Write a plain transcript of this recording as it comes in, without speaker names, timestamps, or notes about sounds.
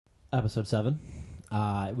Episode 7.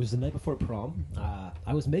 It was the night before prom.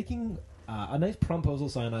 I was making a nice promposal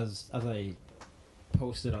sign as I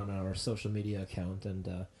posted on our social media account,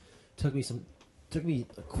 and took me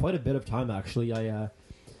quite a bit of time actually. I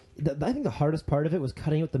think the hardest part of it was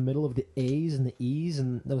cutting out the middle of the A's and the E's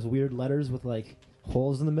and those weird letters with like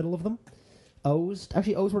holes in the middle of them. O's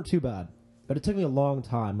weren't too bad, but it took me a long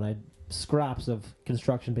time, and I had scraps of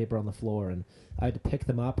construction paper on the floor, and I had to pick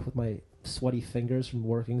them up with my sweaty fingers from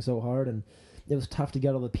working so hard, and it was tough to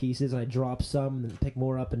get all the pieces, and I dropped some and pick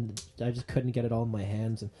more up, and I just couldn't get it all in my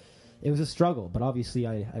hands, and it was a struggle. But obviously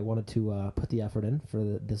I wanted to put the effort in for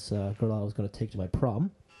this girl I was going to take to my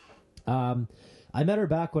prom. I met her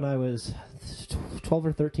back when I was 12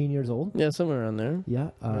 or 13 years old. Yeah, somewhere around there. Yeah,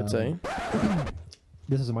 I'd say.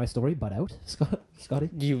 This is my story, but out, Scotty.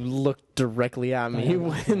 You looked directly at me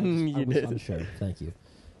when you did. I'm sure. Thank you.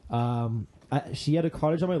 She had a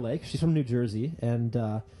cottage on my lake. She's from New Jersey, and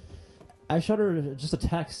I shot her just a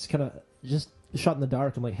text, kind of just shot in the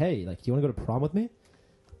dark. I'm like, hey, like, do you want to go to prom with me?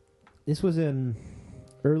 This was in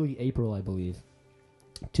early April, I believe,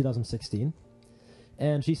 2016.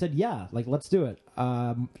 And she said, yeah, like, let's do it.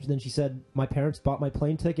 Then she said, my parents bought my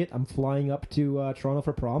plane ticket. I'm flying up to Toronto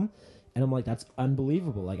for prom. And I'm like, that's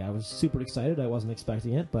unbelievable. Like, I was super excited. I wasn't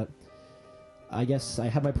expecting it, but I guess I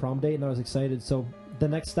had my prom date and I was excited. So the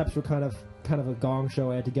next steps were kind of a gong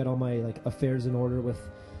show. I had to get all my like affairs in order with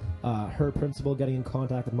her principal, getting in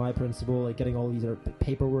contact with my principal, like getting all these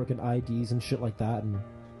paperwork and IDs and shit like that. And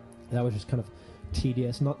that was just kind of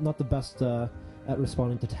tedious. Not the best at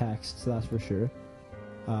responding to texts, that's for sure.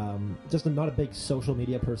 Just not a big social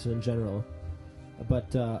media person in general.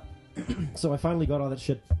 But so I finally got all that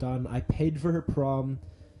shit done. I paid for her prom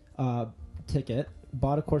ticket,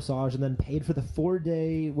 bought a corsage, and then paid for the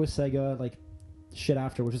 4-day Wasaga like shit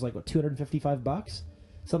after, which is like what, $255,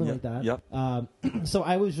 something like that. Yep. So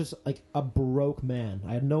I was just like a broke man.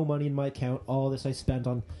 I had no money in my account. All this I spent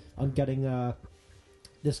on getting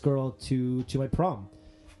this girl to my prom.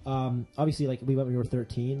 Obviously, like, we went when we were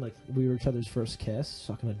 13. Like, we were each other's first kiss,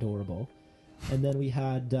 fucking adorable. And then we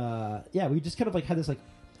had we just kind of like had this like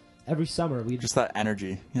every summer we just that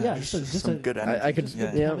energy. Just some good energy. I could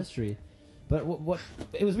chemistry. But what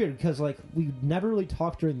it was weird because like we never really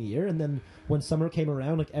talked during the year, and then when summer came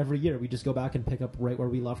around, like every year we just go back and pick up right where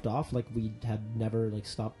we left off. Like we had never like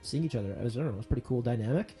stopped seeing each other. I don't know, it was a pretty cool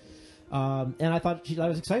dynamic. And I thought I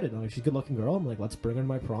was excited. Like, she's a good looking girl. I'm like, let's bring her to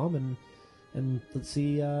my prom and let's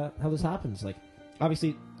see how this happens. Like,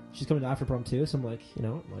 obviously she's coming to after prom too, so I'm like, you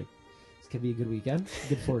know, like, this could be a good weekend,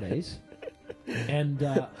 good 4 days. And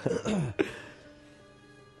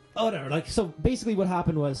so basically what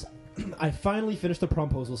happened was I finally finished the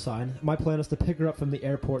promposal sign. My plan was to pick her up from the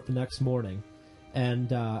airport the next morning,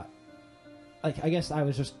 and like, I guess I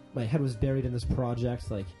was just, my head was buried in this project.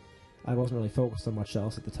 Like, I wasn't really focused on much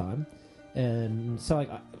else at the time, and so like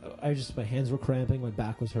I just, my hands were cramping, my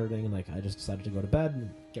back was hurting, and like I just decided to go to bed and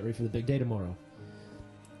get ready for the big day tomorrow.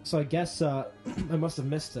 So I guess I must have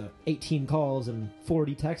missed 18 calls and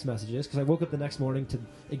 40 text messages, because I woke up the next morning to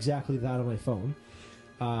exactly that on my phone.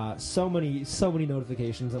 So many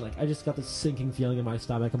notifications, and like I just got this sinking feeling in my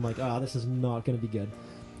stomach. I'm like, this is not going to be good.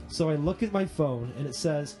 So I look at my phone, and it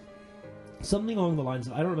says something along the lines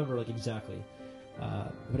of, I don't remember like exactly,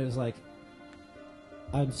 but it was like,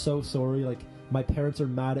 I'm so sorry, like my parents are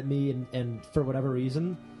mad at me and for whatever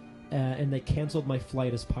reason, and they canceled my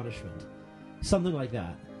flight as punishment. Something like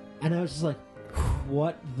that. And I was just like,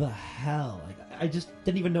 what the hell? Like, I just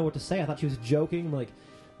didn't even know what to say. I thought she was joking. I'm like,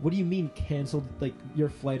 what do you mean canceled, like, your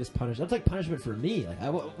flight is punished? That's like punishment for me.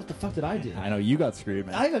 Like, what the fuck did I do? I know, you got screwed,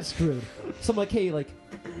 man. I got screwed. So I'm like, hey, like,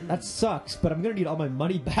 that sucks, but I'm gonna need all my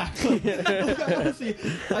money back. Like, honestly,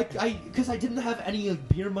 because I didn't have any like,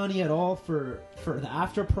 beer money at all for the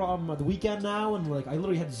after prom the weekend now, and like I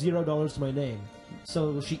literally had $0 to my name.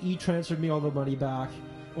 So she e-transferred me all the money back,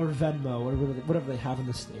 or Venmo, or whatever they have in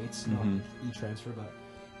the States. Mm-hmm. Not e-transfer, but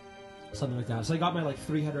something like that. So I got my like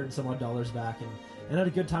 $300 and some odd back, and had a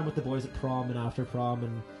good time with the boys at prom and after prom,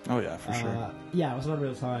 and oh yeah, for sure. Yeah, it was an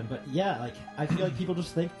unreal time. But yeah, like I feel like people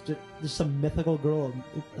just think there's some mythical girl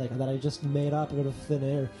like that I just made up out of thin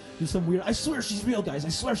air. There's some weird. I swear she's real, guys. I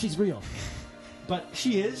swear she's real. But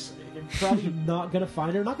she is. You're probably not gonna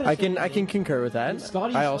find her. Not gonna. I can concur with that.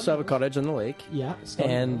 Scotty's I also have a cottage on the lake. Yeah, Scotty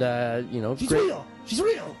and you know, she's great, real. She's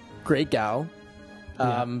real. Great gal.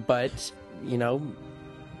 Yeah. But you know,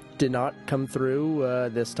 did not come through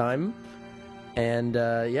this time. And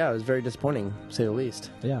yeah, it was very disappointing, to say the least.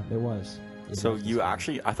 Yeah, it was. So you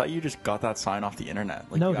actually, I thought you just got that sign off the internet.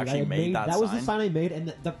 Like, no, you actually made that sign? That was the sign I made,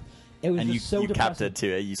 and It was And just so you kept depressing. it too.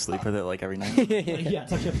 You sleep with it like every night. Yeah,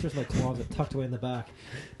 it's actually upstairs in my closet, tucked away in the back.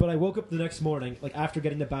 But I woke up the next morning, like after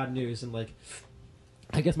getting the bad news, and like,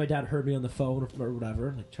 I guess my dad heard me on the phone or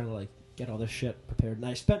whatever, like trying to like get all this shit prepared.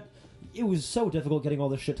 And it was so difficult getting all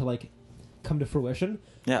this shit to like come to fruition.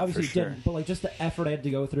 Yeah, obviously for it sure. didn't, but like just the effort I had to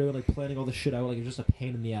go through and like planning all this shit out, like it was just a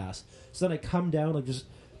pain in the ass. So then I come down, like just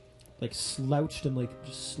like slouched and like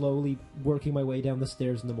just slowly working my way down the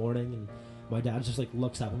stairs in the morning, and my dad just like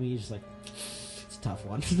looks up at me, he's just like, it's a tough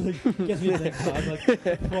one. Like gives me a big hug. Like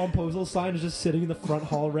the promposal sign is just sitting in the front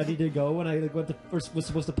hall ready to go, and I like was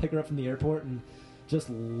supposed to pick her up from the airport and just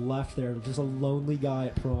left there, just a lonely guy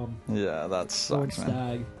at prom. Yeah, that Going sucks, man.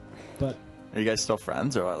 stag. But Are you guys still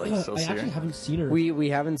friends or what? Like still I see her? actually haven't seen her. We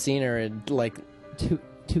haven't seen her in like 2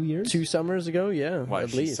 years. 2 summers ago. Yeah, Why, at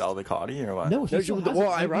did she least. sell the cotty or what? No, she No, still has it. well,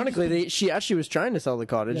 Like, ironically, she actually was trying to sell the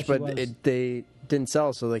cottage, Yeah, she but was. they didn't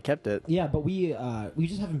sell, so they kept it. Yeah, but we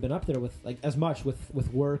just haven't been up there with like as much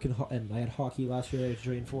with work and I had hockey last year I was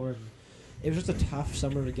trained for, and it was just a tough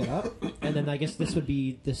summer to get up. And then I guess this would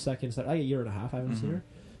be the second like a year and a half I haven't seen her,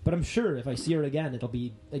 but I'm sure if I see her again it'll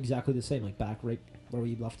be exactly the same, like back right where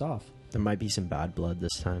we left off. There might be some bad blood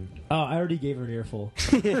this time. Oh, I already gave her an earful.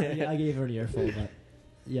 Yeah, I gave her an earful, but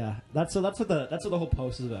yeah, that's what the whole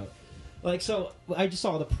post is about. Like, so I just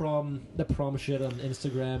saw the prom shit on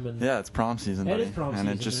Instagram, and Yeah, it's prom season, It buddy. is prom and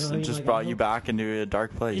season, it just you know what I mean? it just Like, brought you back into a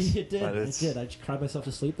dark place. it did. But It did. I just cried myself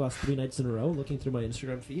to sleep last 3 nights in a row looking through my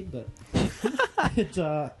Instagram feed. But it,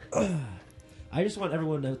 I just want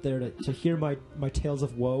everyone out there to hear my tales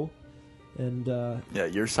of woe, and Yeah,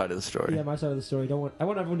 your side of the story. yeah, my side of the story. I want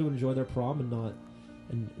everyone to enjoy their prom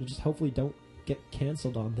and just hopefully don't get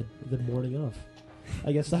canceled on the morning of.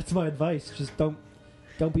 I guess that's my advice. Just don't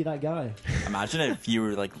be that guy. Imagine if you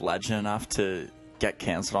were like legend enough to get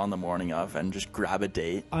canceled on the morning of and just grab a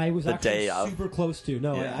date. I was the actually day of. super close to.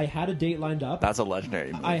 No, Yeah. I had a date lined up. That's a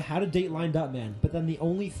legendary move. I had a date lined up, man. But then the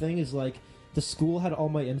only thing is, like, the school had all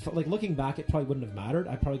my info. Like, looking back, it probably wouldn't have mattered.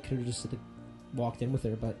 I probably could have just like, walked in with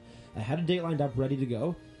her. But I had a date lined up, ready to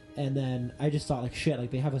go. And then I just thought, like, shit,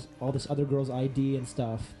 like, they have all this other girl's ID and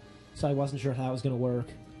stuff. So I wasn't sure how it was going to work.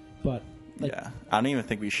 But, like, yeah, I don't even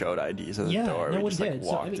think we showed IDs at the yeah, door. no We one just did. like So,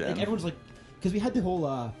 walked I mean, in. like, everyone's like, because we had the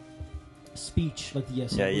whole speech, like, the yeah,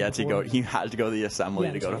 assembly you had to go. before. You had to go to the assembly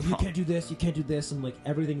Yeah, to go it's to like, you prom. can't do this, you can't do this, and like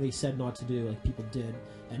everything they said not to do, like people did,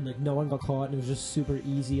 and like no one got caught, and it was just super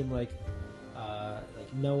easy, and like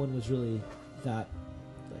no one was really that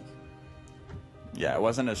like Yeah, it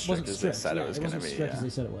wasn't as strict wasn't as strict. they said Yeah, it was going to wasn't be. strict as Yeah. they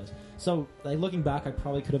said it was. So like looking back, I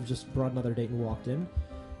probably could have just brought another date and walked in,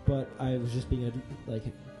 but I was just being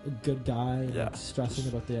a good guy, and Yeah. like, stressing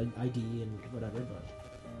about the ID and whatever. But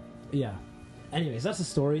yeah. Anyways, that's the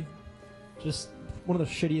story. Just one of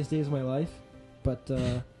the shittiest days of my life, but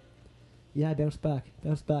yeah, I bounced back.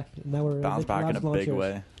 Now we're Bounce making back in labs a big launchers.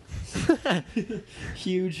 way.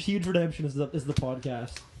 Huge redemption is the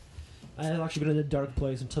podcast. I had actually been in a dark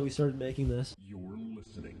place until we started making this. You're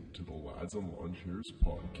listening to the Lads and Lawn Chairs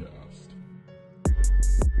podcast.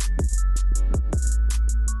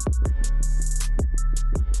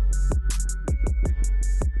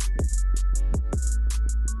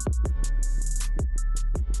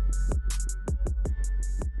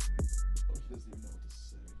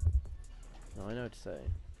 No, I know what to say.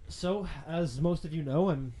 So, as most of you know,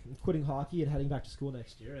 I'm quitting hockey and heading back to school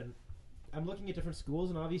next year, and I'm looking at different schools,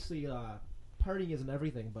 and obviously, partying isn't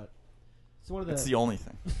everything, but it's one of the. It's the only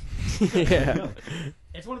thing. Yeah.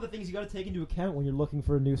 It's one of the things you got to take into account when you're looking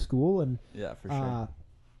for a new school, and Yeah, for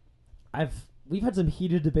sure. we've had some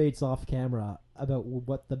heated debates off camera about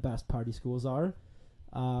what the best party schools are.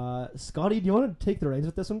 Scotty, do you want to take the reins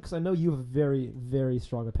with this one? Because I know you have a very, very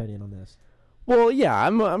strong opinion on this. Well, yeah,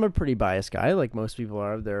 I'm a pretty biased guy, like most people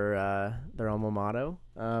are. Their alma mater.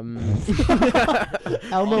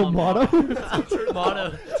 Elmo motto?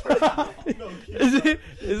 Motto. Is that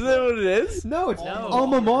what it is? No, it's No.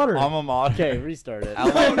 alma mater. Alma mater. Okay, restart it.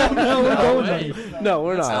 Elmo, No, we're going way. buddy. No,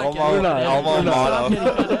 we're not. Elmo, We're not. Elmo We're not.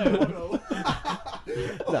 motto.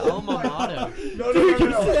 Alma mater.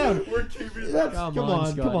 Sit down. We're keeping That's- Come come on,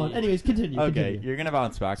 on, come on. Scotty. Anyways, continue. Okay, continue. you're gonna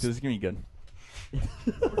bounce back. This is gonna be good.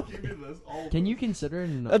 this all. Can you consider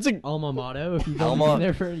an That's a- alma mater if you've only Alma- been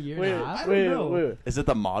there for a year and a half? don't know. wait. Is it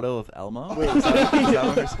the motto of Elmo? Wait. Is that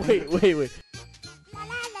what we're saying? Wait. La la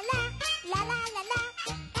la la, la la la la,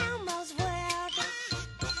 Elmo's world.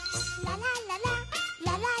 La la la la,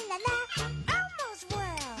 la la la, Elmo's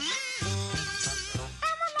world.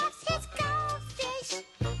 Elmo loves his goldfish,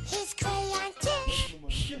 his crayon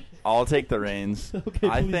too. I'll take the reins. Okay,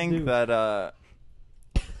 I please think do. that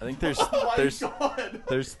I think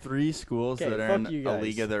there's 3 schools Okay, that are fuck in you a guys.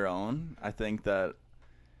 league of their own. I think that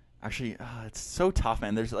Actually, it's so tough,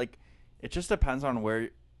 man. There's like, it just depends on where.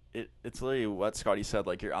 It's literally what Scotty said,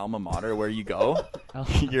 like your alma mater, where you go.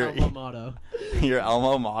 Your Alma motto. Your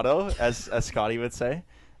alma mater, as Scotty would say.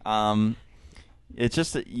 It's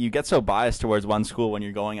just that you get so biased towards one school when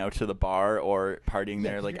you're going out to the bar or partying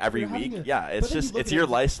there like every week. It's your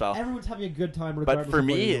lifestyle. Everyone's having a good time. But for regardless of where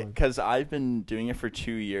me, you're going. because I've been doing it for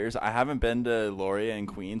 2 years, I haven't been to Laurier and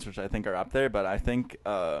Queens, which I think are up there. But I think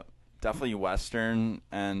definitely Western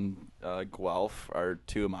and Guelph are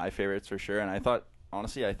two of my favorites for sure. And I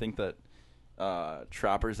think that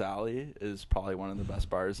Trapper's Alley is probably one of the best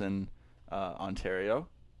bars in Ontario.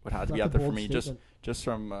 Would have to be up there for me, just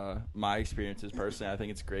from my experiences personally. I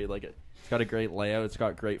think it's great. Like it's got a great layout. It's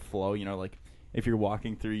got great flow. You know, like if you're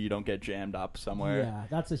walking through, you don't get jammed up somewhere. Yeah,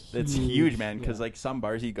 that's it's huge, man. Because like some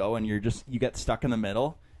bars you go and you get stuck in the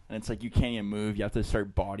middle, and it's like you can't even move. You have to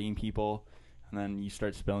start bodying people, and then you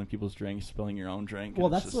start spilling people's drinks, spilling your own drink. Well,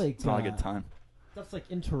 that's like it's not a good time. That's like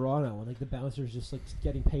in Toronto, when like the bouncers just like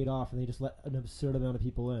getting paid off, and they just let an absurd amount of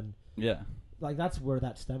people in. Yeah. Like that's where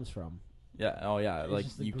that stems from. Yeah. Oh yeah. It's like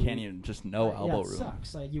you can't even elbow yeah, it room.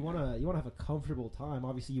 Sucks. Like you wanna have a comfortable time.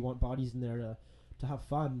 Obviously, you want bodies in there to have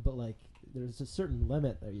fun, but like there's a certain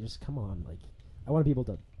limit that you just come on. Like I want to be able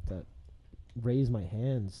to raise my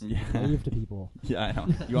hands, wave to people. Yeah, I know.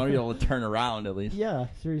 You want to be able to turn around at least. Yeah,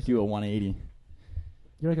 seriously. Do a 180.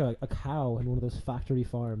 You're like a cow in one of those factory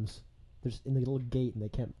farms. They're just in the little gate and they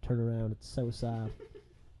can't turn around. It's so sad.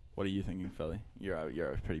 What are you thinking, Philly?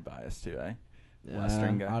 You're pretty biased too, eh?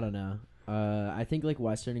 Western guy. I don't know. I think like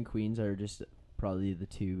Western and Queens are just probably the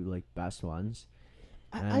two like best ones.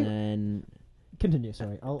 Then continue.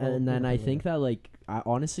 Sorry. I think that like I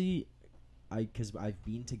honestly, because I've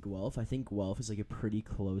been to Guelph. I think Guelph is like a pretty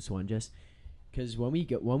close one. Just because I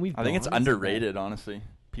think it's underrated. Honestly,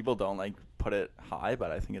 people don't like put it high, but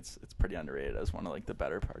I think it's pretty underrated as one of like the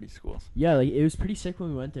better party schools. Yeah, like it was pretty sick when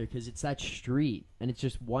we went there because it's that street and it's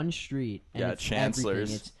just one street. And yeah, it's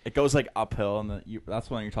Chancellor's. It goes like uphill, and that's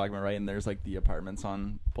the one you're talking about, right? And there's like the apartments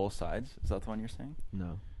on both sides. Is that the one you're saying?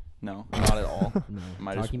 No, not at all. No, Am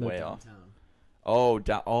I just way off?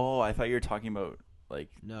 Downtown. I thought you were talking about like.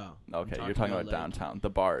 No. Okay, you're talking about like, downtown, the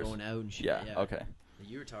bars. Going out and shit. Yeah. Yeah. Okay.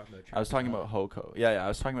 You were talking about. I was talking about Hoko. Yeah. I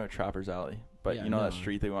was talking about Trapper's Alley, but Yeah, you know no. that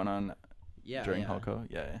street they went on. Yeah, during yeah. Hoko,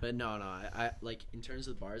 yeah. But no, I like in terms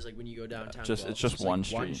of the bars, like when you go downtown, Just- Guelph, it's just one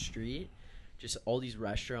street. One street, just all these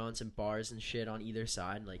restaurants and bars and shit on either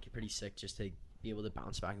side. Like pretty sick, just to be able to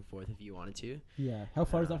bounce back and forth if you wanted to. Yeah. How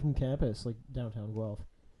far is that from campus, like downtown Guelph?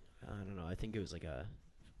 I don't know. I think it was like a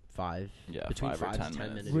 5. Yeah, between 5 or 10 to 10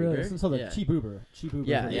 minutes. minute Really? Uber. So the yeah. cheap Uber.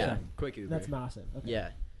 Yeah, is yeah. insane. Quick Uber. That's massive. Okay. Yeah,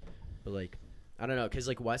 but like I don't know, cause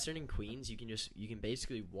like Western and Queens, you can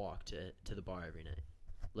basically walk to the bar every night.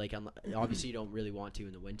 Like obviously you don't really want to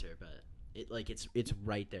in the winter, but it's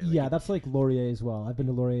right there. Like, Yeah, that's like Laurier as well. I've been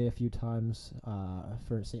to Laurier a few times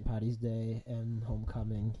for St. Paddy's Day and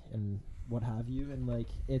homecoming and what have you, and like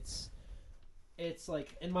it's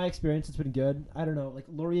like in my experience it's been good. I don't know, like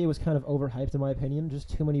Laurier was kind of overhyped in my opinion. Just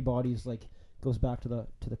too many bodies. Like goes back to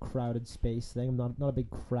the crowded space thing. I'm not a big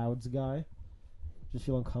crowds guy. Just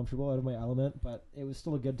feel uncomfortable out of my element, but it was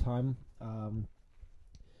still a good time.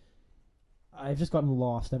 I've just gotten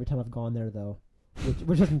lost every time I've gone there though.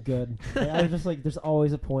 Which isn't good. I just like there's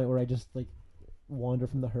always a point where I just like wander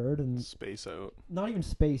from the herd and Space out. not even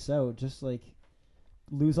space out, just like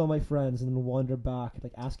lose all my friends and then wander back,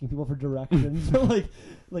 like asking people for directions,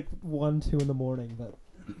 like 1, 2 in the morning. But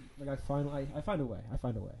like I find a way.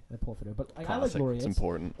 I pull through. But I like Laurier. It's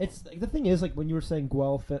important. It's like, the thing is like when you were saying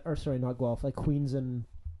Guelph or sorry not Guelph, like Queens and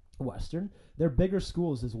Western, they're bigger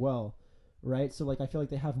schools as well, right? So like I feel like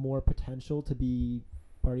they have more potential to be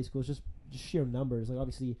party schools, just sheer numbers. Like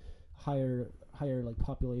obviously higher like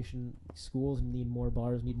population schools need more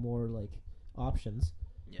bars, need more like options.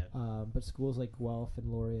 Yeah. But schools like Guelph and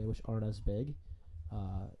Laurier, which aren't as big,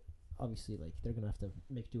 obviously like they're gonna have to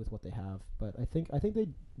make do with what they have. But I think they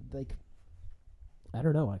like. I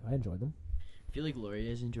don't know. I enjoy them. I feel like Laurier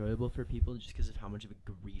is enjoyable for people just because of how much of a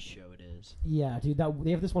grease show it is. Yeah, dude.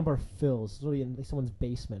 They have this one bar Phil's, it's literally in like someone's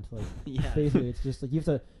basement. Like Yeah. basically, it's just like you have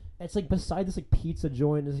to. It's like beside this like pizza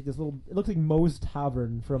joint. It's like this little. It looks like Moe's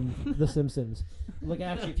Tavern from The Simpsons. Like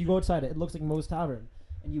actually, if you go outside it looks like Moe's Tavern.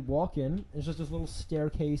 And you walk in, it's just this little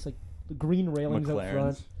staircase, like the green railings out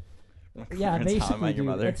front. Yeah, McLaren's basically, How I Met Your dude.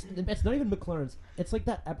 Mother. It's not even McLaren's. It's like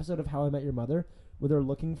that episode of How I Met Your Mother where they're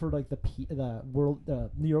looking for like the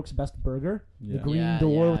New York's best burger, the green Yeah,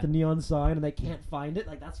 door yeah. with the neon sign, and they can't find it.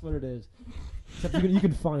 Like that's what it is. Except you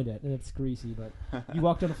can find it, and it's greasy. But you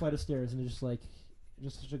walk down a flight of stairs, and it's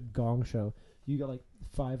just such a gong show. You got like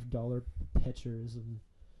 $5 pitchers and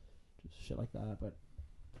just shit like that. But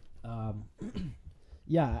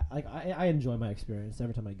Yeah, like I enjoy my experience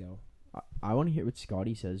every time I go. I want to hear what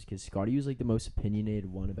Scotty says because Scotty was like the most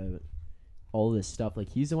opinionated one about all this stuff. Like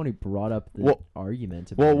he's the one who brought up the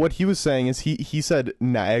argument. About Well, what he was saying is he said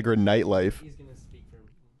Niagara nightlife. He's gonna speak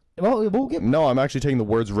for. Well, we'll get. No, I'm actually taking the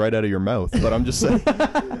words right out of your mouth, but I'm just saying.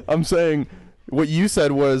 I'm saying what you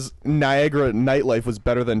said was Niagara nightlife was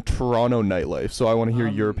better than Toronto nightlife. So I want to hear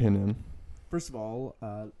your opinion. First of all,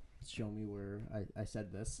 show me where I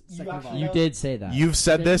said this. Second of all, you did say that. You've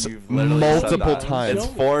said this You've literally said multiple that. times.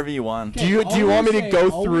 It's 4v1. Do you want me to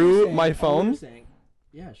go through my phone?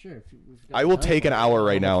 Yeah, sure. If I will take an hour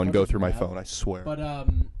right now and go through my phone. I swear. But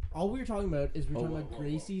all we were talking about is we're talking about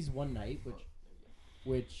Gracie's one night,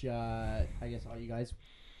 which I guess all you guys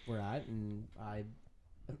were at, and I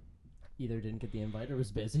either didn't get the invite or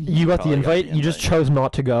was busy. You got the Probably got invite. the You just invite. chose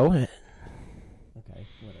not to go. Okay,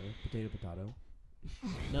 whatever. Potato.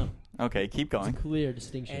 No, Okay, keep it's a going. clear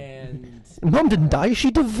distinction. And Mom didn't die.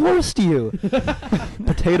 She divorced you.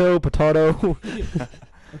 Potato.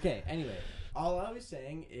 okay, anyway, all I was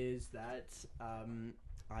saying is that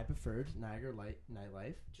I preferred Niagara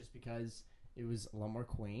nightlife just because it was a lot more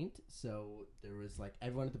quaint. So there was like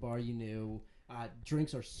everyone at the bar you knew.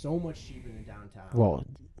 Drinks are so much cheaper than downtown. Well,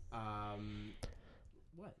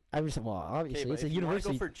 What? I was obviously Okay, it's but a if you want to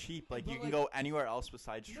university. go for cheap, like But you can like- go anywhere else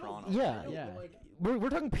besides Toronto. Yeah. No, Yeah. but, like, We're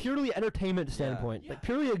talking purely entertainment standpoint, Yeah. like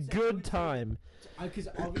purely a Exactly. I good would say- time. Because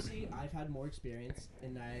obviously I've had more experience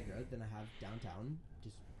in Niagara than I have downtown.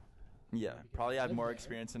 Just Yeah, probably had live more there.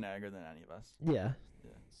 experience in Niagara than any of us. Yeah,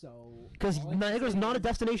 so. because all I can Niagara's say not a is-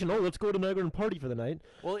 destination. Oh, let's go to Niagara and party for the night.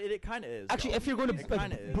 Well, it kind of is. Actually, though. if you're going to, It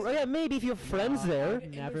kinda is. yeah, maybe if you have friends there.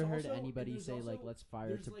 And Never there's heard also- anybody there's say like, also- "Let's fire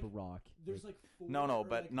there's, to like- Brock." There's like four No, or,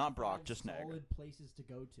 but like, not Brock, five just Niagara. solid places to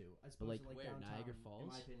go to. As opposed like, to, like where? downtown, Niagara In Falls?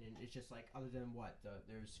 my opinion, it's just like other than what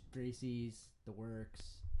there's Gracie's, the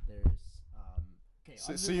Works. There's okay. So,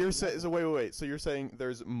 other so than, you're like, saying wait. So you're saying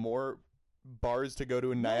there's more bars to go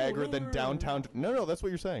to in Niagara no, than no, no, downtown? no. No, that's what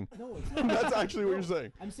you're saying. No, it's not. That's actually what No. you're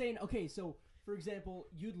saying. I'm saying okay. So for example,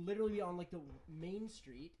 you'd literally be on like the main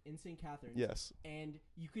street in St. Catharines. Yes. And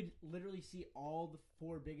you could literally see all the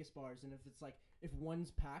four biggest bars, and if it's like if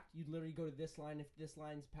one's packed, you'd literally go to this line. If this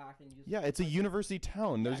line's packed, and you just Yeah, it's a university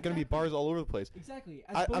town. There's gonna be exactly. bars all over the place. exactly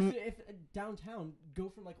as I- opposed I'm- to if downtown go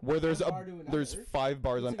from like Where one there's bar to another. there's 5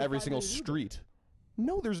 bars It's on like a every single 5-minute Uber. street.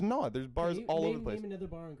 No, there's not. There's bars Okay, all name, over the place. Name another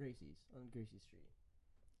bar on Gracie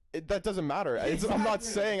Street. That doesn't matter. I'm not Exactly.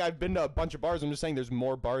 saying I've been to a bunch of bars. I'm just saying there's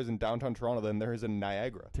more bars in downtown Toronto than there is in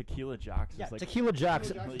Niagara. Tequila Jacks Yeah, is like Tequila Jacks.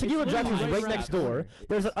 Tequila Tequila Jacks Jacks is is right right around next the corner. door.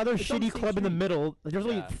 There's another It's on the shitty same club in the street. middle. There's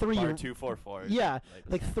only yeah, 3. bar 244. Yeah,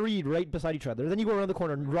 like 3 right beside each other. Then you go around the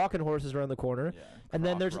corner, and Rockin' Horse is around the corner, yeah, and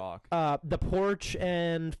then there's Rock. the porch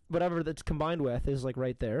and whatever that's combined with is like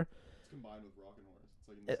right there. It's combined with Rock and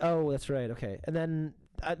Horse. It's like Oh, that's right. Okay, and then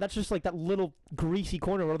that's just like that little greasy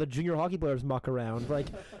corner where all the junior hockey players muck around. Like,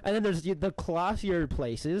 and then there's the classier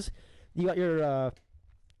places. You got your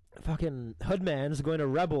fucking hoodmans going to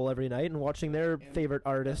Rebel every night and watching their favorite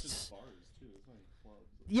artists.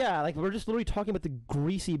 Yeah, like we're just literally talking about the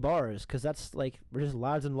greasy bars because that's like we're just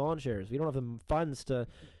lads in lawn chairs. We don't have the funds to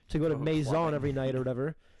go to Go Maison clubbing. every night or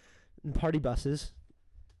whatever, and party buses.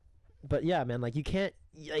 But yeah, man, like you can't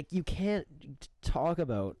talk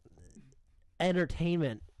about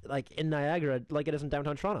entertainment like in Niagara like it is in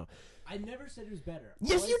downtown Toronto. I never said it was better.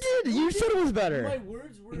 Yes, All I you said- did. You said it was better. My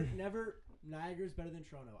words were never Niagara's better than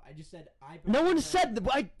Toronto. I just said I. No one prefer said.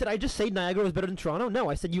 Niagara. Did I just say Niagara was better than Toronto? No,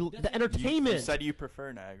 I said That's the what entertainment. You said you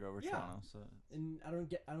prefer Niagara over Yeah. Toronto. So. And I don't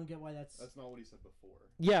get why that's. That's not what he said before.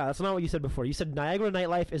 Yeah, that's not what you said before. You said Niagara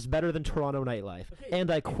nightlife is better than Toronto nightlife, Okay, and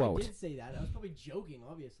I if quote. I did say that. I was probably joking,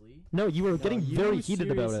 obviously. No, you were getting you very heated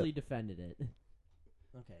about seriously it. defended it.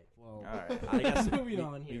 Okay, well. All right, I guess moving we,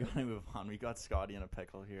 on we here. gotta move on. We got Scotty in a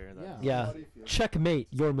pickle here. Yeah. Yeah, checkmate.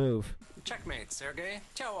 Your move. Checkmate, Sergey.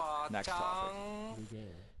 Next topic.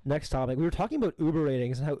 Next topic. We were talking about Uber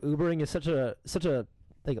ratings and how Ubering is such a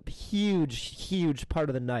like a huge part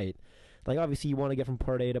of the night. Like obviously you want to get from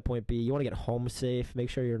part A to point B. You want to get home safe. Make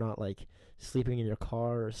sure you're not like sleeping in your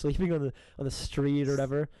car or sleeping on the street or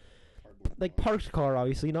whatever. Like parked car,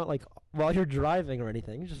 obviously, not like while you're driving or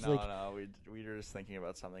anything. Just No, like no, we were just thinking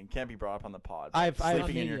about something. Can't be brought up on the pod. I've- sleeping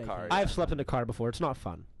in maybe your I car. can. yeah. I've slept in a car before. It's not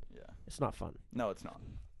fun. Yeah. It's not fun. No, it's not.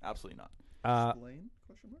 Absolutely not. Explain?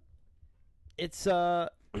 Question mark? It's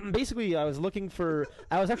basically I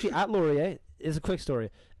was actually at Laurier. It's a quick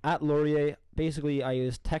story. At Laurier, basically I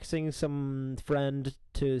was texting some friend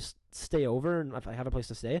to stay over and if I have a place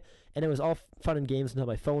to stay, and it was all fun and games until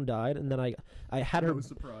my phone died, and then I had her No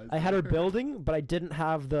surprise. I had her building, but I didn't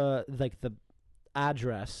have the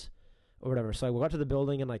address or whatever. So I got to the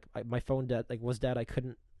building and like my phone was dead. I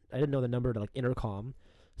didn't know the number to like intercom.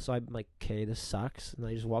 So I'm like, okay, this sucks. And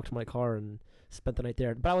I just walked to my car and spent the night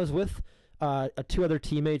there. But I was with 2 other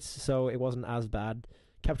teammates, so it wasn't as bad.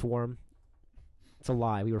 Kept warm. It's a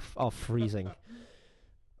lie. We were all freezing.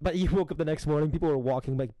 But you woke up the next morning, people were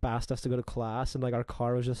walking like past us to go to class, and like our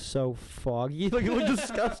car was just so foggy. Like it was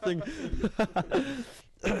disgusting. It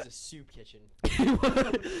was a soup kitchen.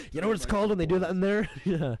 You know what it's called when they do that in there?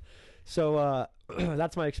 Yeah. So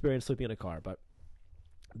that's my experience sleeping in a car. But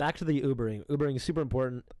back to the Ubering. Ubering is super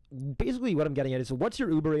important. Basically, what I'm getting at is, what's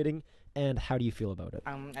your Uber rating, and how do you feel about it?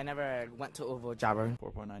 I never went to Uber driver.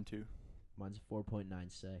 4.92. Mine's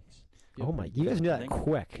 4.96. Oh my! You guys knew I that think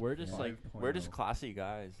quick. We're just like we're oh. just classy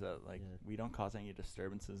guys that like Yeah. we don't cause any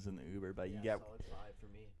disturbances in the Uber, but Solid 5 for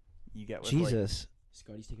me. you get with Jesus.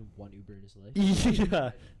 Scotty's taken 1 Uber in his life.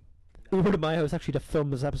 Yeah. Uber to my house actually to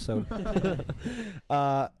film this episode.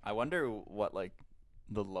 I wonder what like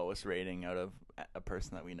the lowest rating out of a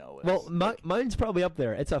person that we know is. Well, mine's probably up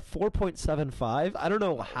there. It's a 4.75. I don't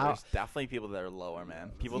know how. There's definitely people that are lower,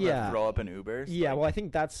 man. People Yeah. that throw up in Ubers. Yeah, like, well, I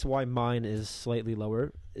think that's why mine is slightly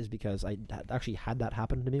lower, is because I actually had that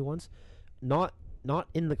happen to me once. Not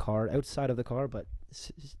in the car, outside of the car, but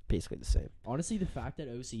it's basically the same. Honestly, the fact that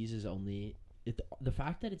OCs is only the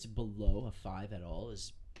fact that it's below a 5 at all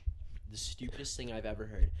is the stupidest thing I've ever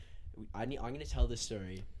heard. I'm gonna tell this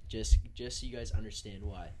story just so you guys understand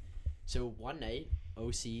why. So one night,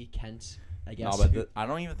 OC Kent, I guess. No, but I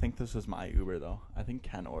don't even think this was my Uber though. I think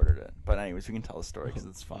Ken ordered it. But anyways, we can tell the story because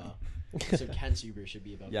it's funny. So Kent's Uber should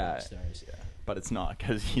be about Yeah, 5 stars. Yeah, but it's not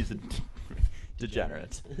because he's a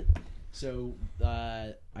degenerate. So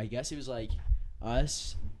I guess it was like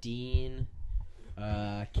us, Dean,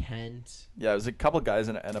 Kent, Yeah, it was a couple guys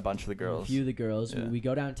and a bunch of the a girls. few of the girls. Yeah. We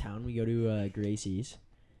go downtown. We go to Gracie's,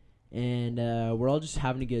 and we're all just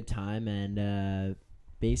having a good time. And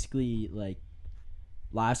basically, like,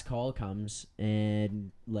 last call comes,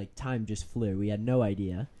 and like time just flew. We had no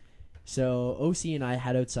idea. So OC and I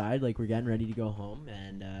head outside, like we're getting ready to go home,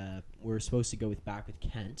 and we're supposed to go back with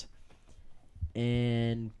Kent,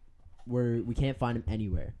 and we can't find him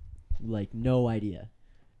anywhere, like no idea.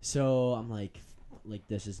 So I'm like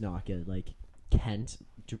this is not good. Like Kent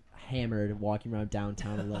hammered, walking around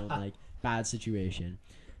downtown alone, like bad situation.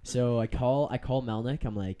 So I call Melnick.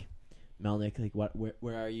 I'm like, Melnick, like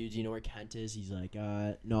where are you? Do you know where Kent is? He's like,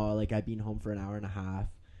 no, like I've been home for an hour and a half.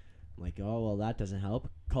 I'm like, oh well, that doesn't help.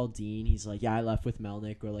 Call Dean. He's like, yeah, I left with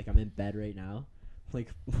Melnick, or like I'm in bed right now. I'm like,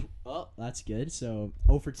 oh, that's good. So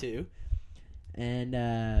 0 for 2.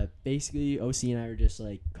 And basically OC and I were just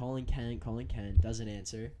like calling Kent, doesn't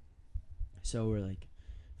answer. So we're like,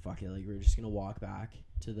 fuck it, like we're just gonna walk back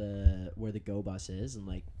to where the go bus is, and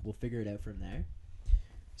like we'll figure it out from there.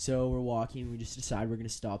 So we're walking, we just decide we're gonna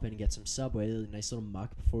stop in and get some Subway, a nice little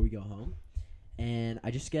muck before we go home. And I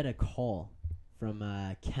just get a call from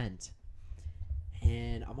Kent,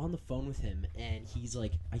 and I'm on the phone with him, and he's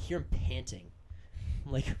like, I hear him panting.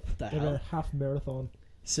 I'm like, what the hell? half marathon.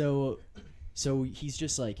 So he's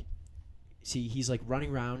just like, he's like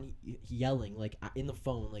running around yelling like in the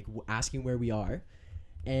phone, like asking where we are.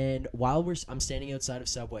 And while I'm standing outside of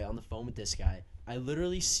Subway on the phone with this guy, I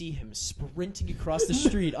literally see him sprinting across the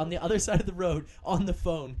street on the other side of the road on the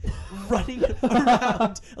phone, running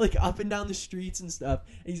around like up and down the streets and stuff.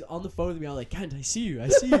 And he's on the phone with me. I'm like, Kent, I see you.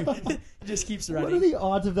 He just keeps running. What are the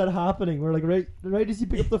odds of that happening? Where like right as you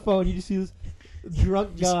pick up the phone, you just see this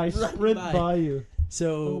drunk guy Just sprint running by you.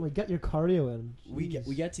 So Oh my god, your cardio in. we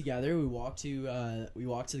Jeez. get together. We walk to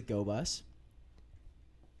the go bus.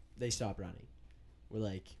 They stop running. We're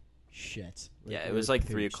like, shit. Yeah, it we're was like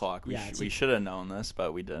pooched. 3 o'clock. Yeah, it's We like- should have known this,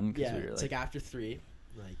 but we didn't. Cause Yeah, we were it's like after 3.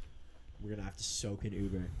 Like, we're gonna have to soak an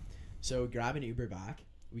Uber. So we grab an Uber back.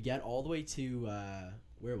 We get all the way to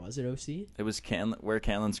where was it? OC? it was where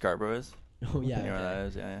Canlin Scarborough is. Oh yeah. You know where okay. that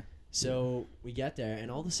is? Yeah. So we get there, and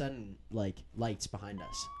all of a sudden, like, lights behind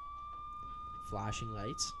us, flashing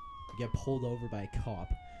lights. We get pulled over by a cop.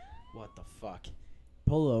 What the fuck?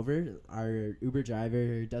 Pull over. Our Uber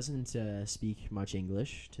driver doesn't speak much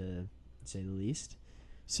English, to say the least.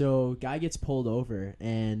 So guy gets pulled over,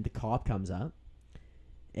 and the cop comes up,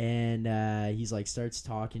 and he's like starts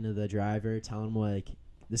talking to the driver, telling him like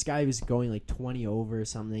this guy was going like 20 over or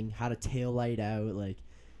something, had a tail light out, like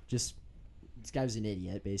just this guy was an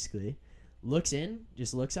idiot basically. Looks at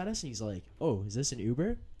us, and he's like, "Oh, is this an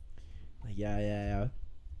Uber?" Like, yeah.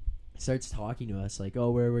 Starts talking to us like, "Oh,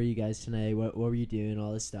 where were you guys tonight? What were you doing?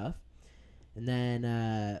 All this stuff." And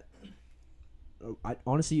then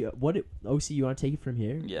honestly, OC, you want to take it from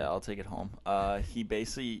here? Yeah, I'll take it home. He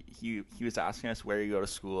basically he was asking us where you go to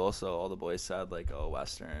school, so all the boys said like, oh,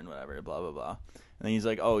 Western, whatever, blah blah blah. And then he's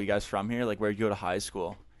like, oh, you guys from here? Like, where'd you go to high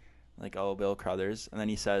school? Like, oh, Bill Crothers. And then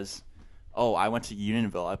he says, oh, I went to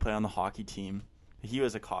Unionville. I played on the hockey team. He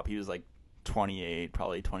was a cop. He was like 28,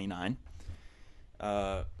 probably 29.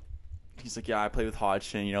 He's like, yeah, I played with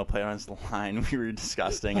Hodgson, played on his line. We were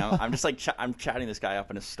disgusting. I'm just like, I'm chatting this guy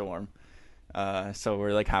up in a storm. So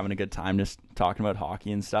we're like having a good time just talking about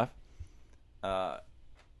hockey and stuff.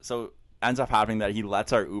 So ends up happening that he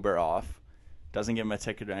lets our Uber off, doesn't give him a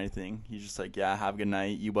ticket or anything. He's just like, yeah, have a good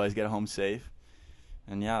night. You boys get home safe.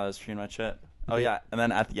 And yeah, that's pretty much it. Oh yeah. And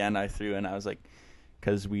then at the end I threw in, I was like,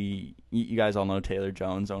 because you guys all know Taylor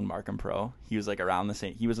Jones owned Markham Pro. He was like around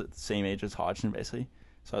he was at the same age as Hodgson basically.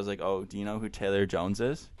 So I was like, oh, do you know who Taylor Jones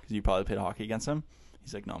is? Because you probably played hockey against him.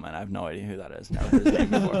 He's like, no, man, I have no idea who that is. Never heard his name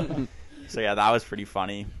before. So, yeah, that was pretty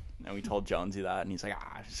funny. And we told Jonesy that, and he's like,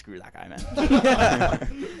 screw that guy,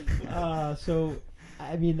 man. So,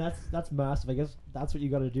 I mean, that's massive. I guess that's what you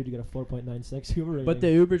got to do to get a 4.96 Uber rating. But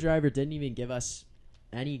the Uber driver didn't even give us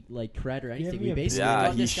any cred or anything. We basically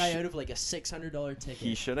got this guy out of like a $600 ticket.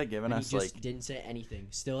 He should have given us he just didn't say anything.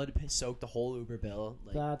 Still had to soak the whole Uber bill.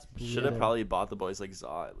 Like, that's should have probably bought the boys like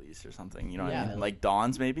Zaw at least or something. You know what I mean? Like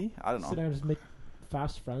Don's maybe. I don't know. Sit down and just make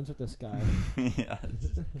fast friends with this guy. Yeah.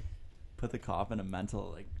 Put the cop in a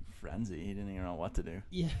mental like frenzy. He didn't even know what to do.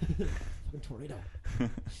 Yeah. Fucking tornado.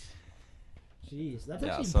 Jeez, that's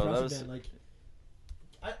actually impressive, man. Like.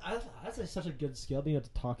 That's such a good skill, being able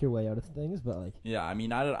to talk your way out of things, but like... Yeah, I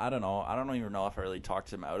mean, I don't know. I don't even know if I really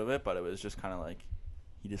talked him out of it, but it was just kind of like,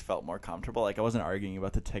 he just felt more comfortable. Like, I wasn't arguing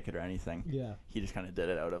about the ticket or anything. Yeah. He just kind of did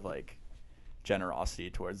it out of, like,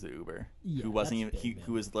 generosity towards the Uber. Yeah, who wasn't even...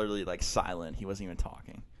 Who was literally, like, silent. He wasn't even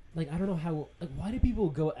talking. Like, I don't know how... Like, why do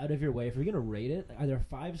people go out of your way? If you're going to rate it, like, are there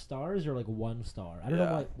 5 stars or, like, 1 star? I don't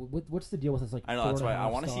know, like, what's the deal with this, like, I know, that's why I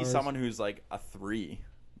want to see stars? someone who's, like, a 3...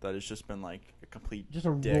 that has just been like a complete just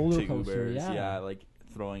a dick roller to coaster, Ubers. Yeah, like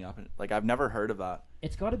throwing up. Like I've never heard of that.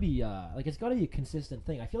 It's got to be it's got to be a consistent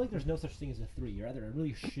thing. I feel like there's no such thing as a 3. You're either a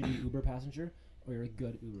really shitty Uber passenger or you're a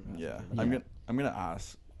good Uber passenger. Yeah, I'm gonna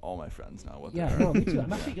ask all my friends now what. Yeah, they are. no, me too.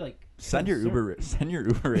 I'm actually like send your Uber ratings.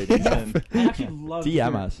 And I actually love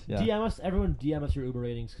DM us. Yeah. DM us. Everyone DM us your Uber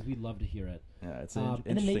ratings because we'd love to hear it. Yeah, it's an interesting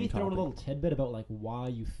and then maybe throw in a topic. little tidbit about like why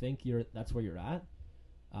you think that's where you're at.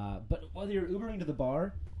 But whether you're Ubering to the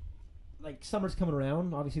bar. Like, summer's coming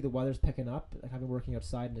around. Obviously, the weather's picking up. Like, I've been working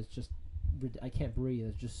outside, and it's just... I can't breathe.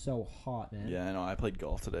 It's just so hot, man. Yeah, I know. I played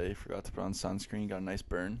golf today. Forgot to put on sunscreen. Got a nice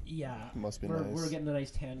burn. Yeah. Must be nice. We're getting a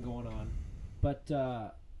nice tan going on. But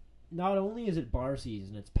not only is it bar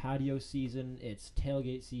season, it's patio season, it's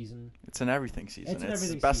tailgate season. It's an everything season. It's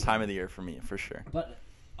the best time of the year for me, for sure. But,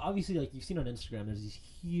 obviously, like, you've seen on Instagram, there's these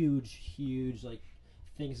huge, like,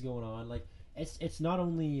 things going on. Like... It's not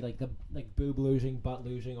only like the boob losing, butt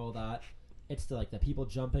losing, all that. It's the people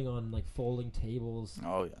jumping on like folding tables.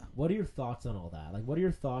 Oh yeah. What are your thoughts on all that? Like, what are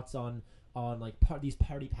your thoughts on like these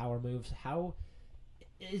party power moves? How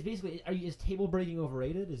is basically is table breaking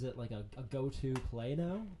overrated? Is it like a go-to play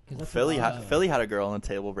now? Because Philly had a girl on the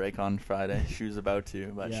table break on Friday. She was about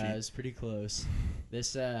to, but it was pretty close.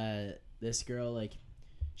 This girl, like,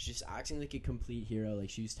 she's just acting like a complete hero. Like,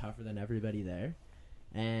 she was tougher than everybody there.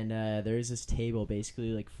 And there's this table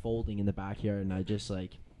basically like folding in the backyard, and I just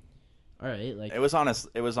like, all right, like it was on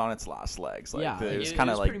its last legs. Like, yeah, it was kind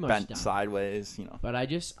of like bent done. sideways, you know. But I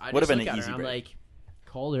just would have been look an at easy her, break. I'm like,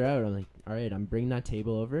 called her out. I'm like, all right, I'm bringing that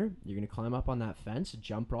table over. You're gonna climb up on that fence,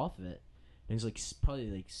 jump off of it. And it's like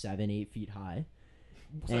probably like 7-8 feet high.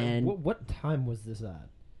 Sorry, and what time was this at?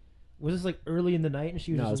 Was this like early in the night? And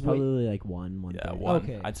she was no, just it was probably like 1. Yeah, 1:30. 1.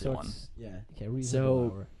 Okay, I'd say so 1. Yeah. Okay,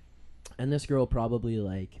 reasonable hour. And this girl probably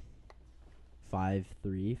like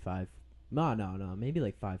 5'3", 5. No, maybe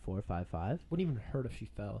like 5'4", 5'5". Wouldn't even hurt if she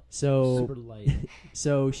fell. So super light.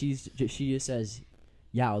 So she just says,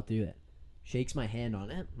 "Yeah, I'll do it." Shakes my hand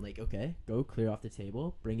on it. I'm like, okay, go clear off the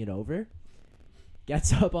table, bring it over.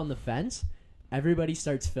 Gets up on the fence. Everybody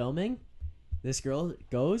starts filming. This girl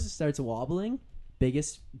goes, starts wobbling.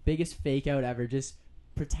 Biggest fake out ever. Just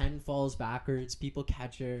pretend falls backwards. People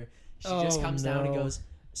catch her. She just comes down and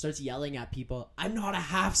starts yelling at people. I'm not a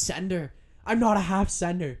half sender.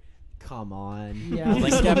 Come on. Yeah,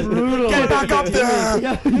 like, get back up there.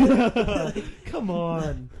 Yeah. Come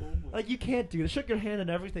on. Like, you can't do this. Shook your hand and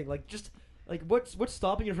everything. Like, just like what's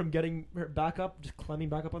stopping you from getting her back up, just climbing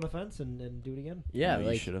back up on the fence and do it again? Yeah, you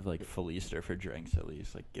like, should have like fleeced her for drinks at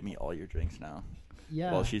least. Like, give me all your drinks now.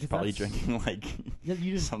 Yeah. Well, she's probably drinking like you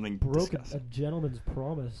just something broke disgusting. a gentleman's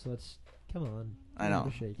promise. So come on. I know.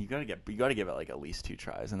 The shake. You gotta give it like at least 2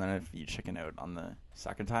 tries, and then if you chicken out on the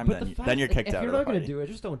second time, But then you're kicked if out you're of the not gonna party. do it,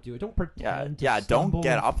 just don't do it. Don't pretend. Yeah, to don't stumble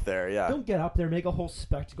get and- up there. Yeah. Don't get up there, make a whole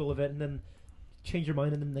spectacle of it, and then change your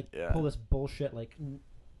mind, and then pull this bullshit like,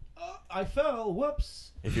 I fell.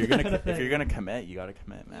 Whoops. If you're gonna kind of if thing. you're gonna commit, you gotta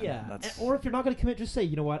commit, man. Yeah. Or if you're not gonna commit, just say,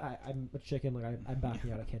 you know what, I'm a chicken. Like I'm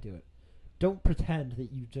backing out. I can't do it. Don't pretend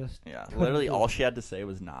that you just. Yeah. couldn't Literally, do all it. she had to say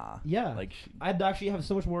was nah. Yeah. Like I'd actually have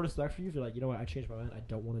so much more respect for you if you're like, you know what, I changed my mind. I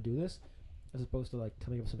don't want to do this, as opposed to like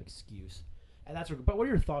coming up with some excuse. And that's. But what are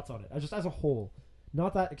your thoughts on it? Just as a whole,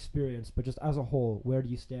 not that experience, but just as a whole, where do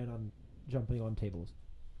you stand on jumping on tables?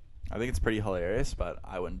 I think it's pretty hilarious, but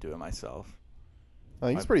I wouldn't do it myself. I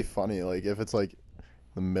think it's pretty funny. Like if it's like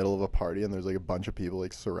the middle of a party and there's like a bunch of people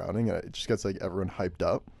like surrounding it, it just gets like everyone hyped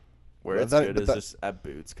up. Where But it's that- good but is that- just at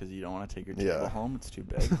Boots because you don't want to take your table Yeah. home. It's too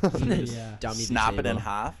big. Yeah. Dummy the Snap it in table.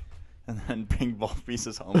 half, and then bring both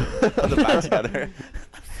pieces home. Put them back together.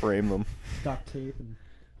 Frame them. Duct tape and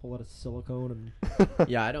a whole lot of silicone and.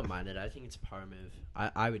 Yeah, I don't mind it. I think it's a power move.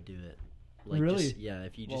 I would do it. Like, Really? Just, yeah,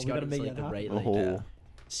 if you Well, just we got gotta into make like that the right happen. like whole-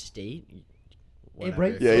 state. Right- Whatever.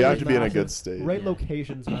 Yeah, you have right to be in a massive, good state. Right Yeah.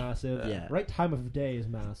 location's massive. Yeah. Right time of day is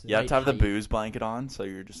massive. You have to have the height. booze blanket on, so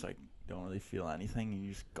you're just like don't really feel anything. You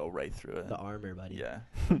just go right through it. The armor, buddy. Yeah,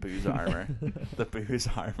 the booze armor, the booze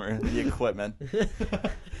armor, the equipment.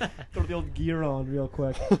 Throw the old gear on real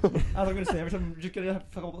quick. I was gonna say every time I'm just gonna have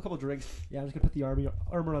a couple drinks. Yeah, I'm just gonna put the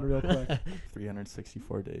armor on real quick.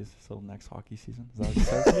 364 days till next hockey season. Is that what it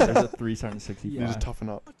says? There's a 365. You just toughen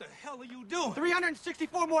up.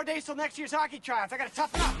 364 more days till next year's hockey tryouts. I gotta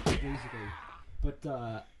toughen up. Basically.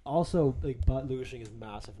 But also, like butt looshing is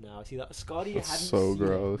massive now. See that Scotty That's hadn't so seen it.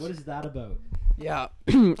 gross. What is that about? Yeah,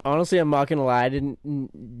 honestly, I'm not gonna lie. I didn't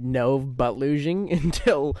know of butt losing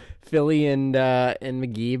until Philly and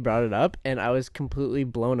Magee brought it up, and I was completely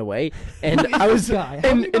blown away. And I was guy?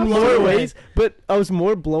 How did you in go more so ways, but I was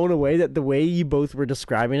more blown away that the way you both were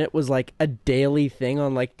describing it was like a daily thing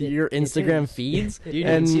on like your it Instagram is. feeds. Dude, you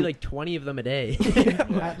and can see like 20 of them a day.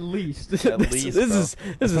 At least. At least, this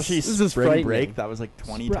Especially is spring frightening. break. That was like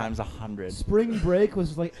 20 Spring- times 100. Spring break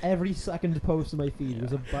was like every second post on my feed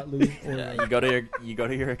was a butt loose. Or Yeah, like, you go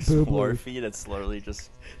to your explore boob. feed. It's literally just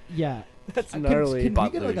yeah. That's Can gnarly. we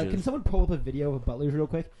Butt get, like, luges. can someone pull up a video of a butt luge real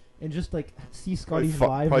quick and just like see Scotty's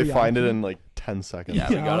Probably live find it reaction? in like 10 seconds. yeah.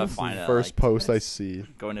 We Yeah, gotta honestly. find it. First like, post I see.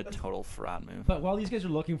 go into total frat move. But while these guys are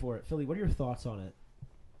looking for it, Philly, what are your thoughts on it?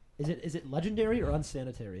 Is it legendary or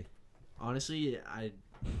unsanitary? Honestly,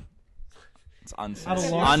 It's At a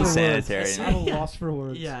unsanitary. loss for Unsanitary. words. At a loss for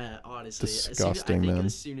words. yeah, honestly, Disgusting, I think man.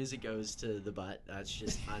 as soon as it goes to the butt, that's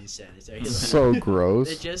just unsanitary. It's Like, so It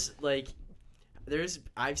gross. just like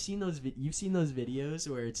I've seen those. You've seen those videos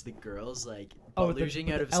where it's the girls like Oh, losing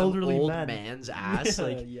the out of some elderly old men. man's ass. Yeah,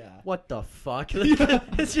 Like, yeah. what the fuck? Like,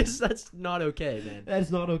 it's just that's not okay, man.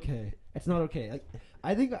 That's not okay. It's not okay. Like,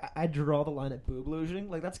 I think I draw the line at boob losing.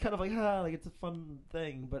 Like, that's kind of like, like it's a fun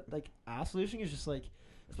thing. But like ass losing is just like,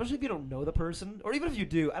 especially if you don't know the person, or even if you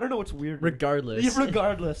do, I don't know what's weird. Regardless, Yeah,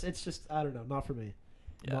 regardless, it's just I don't know. Not for me.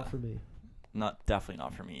 Yeah. Not for me. Definitely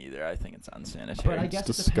not for me either. I think it's unsanitary. But I guess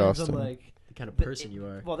It's it depends on disgusting. like the kind of the- person you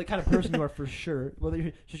are. Well, the kind of person you are for sure. Whether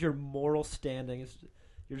you're just your moral standing, is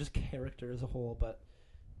you're just character as a whole. But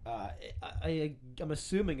I'm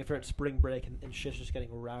assuming if you're at spring break and shit's just getting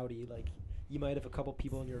rowdy, like you might have a couple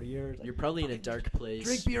people in your ears. Like, You're probably in a dark place.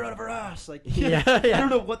 drink beer out of her ass. Like, Yeah, I yeah. don't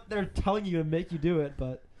know what they're telling you to make you do it,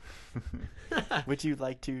 but Would you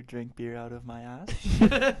like to drink beer out of my ass?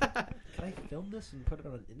 can I film this and put it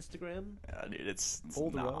on Instagram? Yeah, dude, it's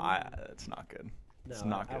Hold no, around. it's not good. No, It's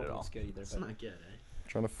not I good don't at think all. It's good either. It's but not good. Eh?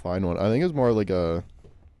 Trying to find one. I think it's more like a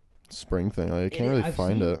spring thing. Like, I can't really I've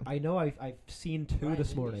find seen- it. I know I've seen two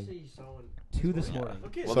this morning. Two this morning.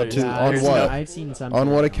 Okay, Well, So there's- two- on there's what? no- I've seen some. On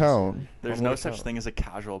what account? There's On no what such account? thing as a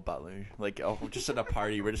casual butt luge. Like, oh, just at a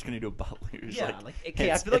party, we're just gonna do a butt luge. Yeah, like,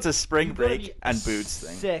 okay, I it's, feel like it's a spring you've gotta break be and a boots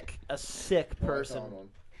thing. a sick person.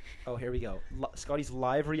 Oh, here we go. Scotty's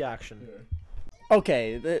live reaction.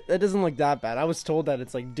 Okay, that doesn't look that bad. I was told that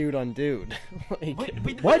it's like dude on dude. Like,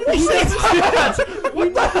 What? We said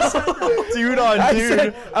Dude on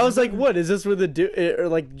I was like, what is this with a dude or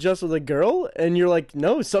like just with a girl? And you're like,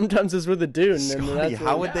 no, sometimes it's with a dude. And Scotty, that's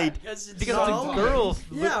how what- would they? Because it's Because not it's a girl.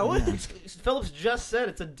 Yeah, what? Phillips just said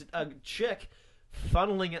it's a chick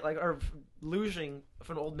funneling it like or losing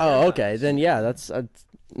for an old man. Oh, okay, then yeah, that's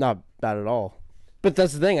not bad at all. But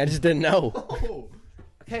that's the thing, I just didn't know.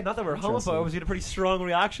 Okay, not that we're Interesting. homophobes, you had a pretty strong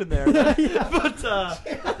reaction there. But you're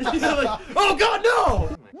like, oh God,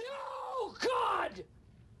 no! No, God!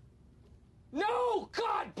 No,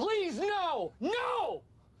 God, please, no! No!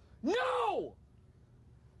 No!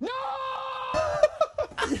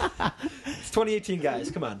 It's 2018,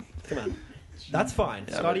 guys. Come on. That's fine,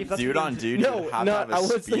 Yeah, Scotty. but If that's dude what on you're dude, No, you have no, to have a I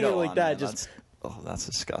was thinking Speedo like on, that, man. just- That's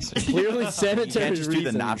disgusting. Clearly You sanitary can't just do the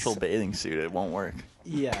reasons. natural bathing suit. It won't work.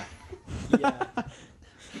 Yeah.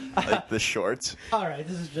 Like the shorts. All right.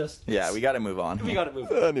 This is just. Yeah, we got to move on. We got to move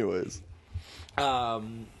on. Anyways,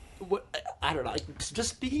 What I don't know. Like, just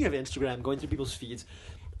speaking of Instagram, going through people's feeds,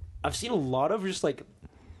 I've seen a lot of just like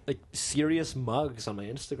serious mugs on my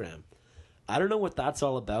Instagram. I don't know what that's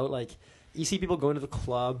all about. Like, you see people going to the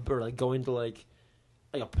club or like going to like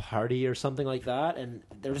a party or something like that, and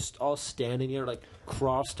they're just all standing there like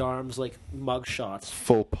crossed arms, like mug shots,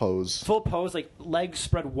 full pose. full pose, like legs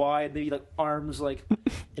spread wide, maybe like arms like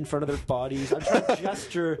in front of their bodies. I'm trying to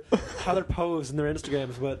gesture how they're posed in their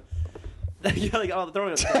Instagrams, but yeah, like oh,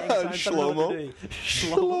 throwing a gang sign. I don't know what they're doing.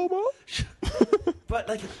 Shlomo. But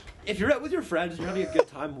like, if you're out with your friends and you're having a good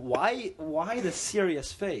time, why the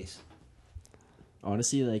serious face?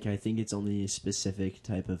 Honestly, like I think it's only a specific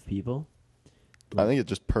type of people. I think it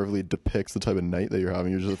just perfectly depicts the type of night that you're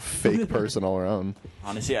having. You're just a fake person all around.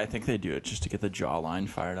 Honestly, I think they do it just to get the jawline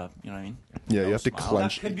fired up. You know what I mean? Yeah, No you have to smile.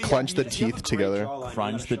 clench That could be- clench the if you have a teeth great together. jawline, you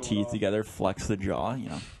Crunch gotta the show it teeth off. together, flex the jaw. You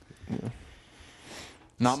know.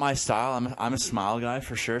 Not my style. I'm a smile guy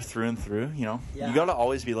for sure, through and through. You know, Yeah. you gotta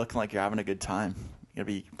always be looking like you're having a good time. You gotta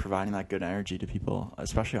be providing that good energy to people,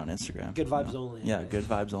 especially on Instagram. Good you vibes know? only. Yeah, good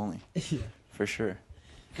vibes only, Yeah. for sure.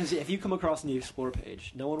 Because if you come across in the Explore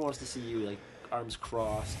page, no one wants to see you like arms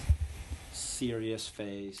crossed, serious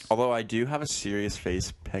face. Although I do have a serious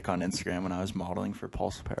face pic on Instagram when I was modeling for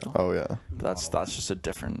Pulse Apparel. Oh yeah, That's just a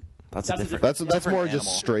different. That's That's a a different. that's different more animal.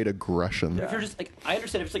 just straight aggression. Yeah. If you're just like, I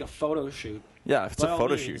understand if it's like a photo shoot, Yeah, if it's by a all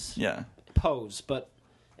photo means. shoot. Yeah. pose, but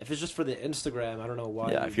if it's just for the Instagram, I don't know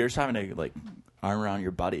why. Yeah, if you're just having a like arm around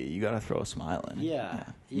your buddy, you gotta throw a smile in. Yeah.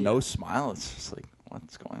 No smile. It's just like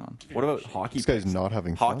what's going on. What about hockey? This guy's pics? not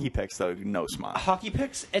having Hockey fun. pics though. No smile. hockey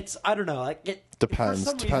pics, it's I don't know, like it Depends. for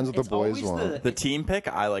some Depends reason, what the it's boys always want. The team pic,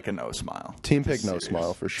 I like a no smile. Team Just pick, no serious.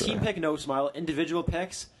 smile for sure. team pic, no smile. Individual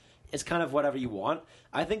pics, it's kind of whatever you want.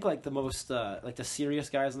 I think like the most like the serious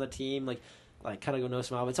guys on the team, like kind of go no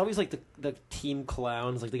smile. But it's always like the team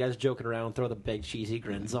clowns, like the guys joking around, throw the big cheesy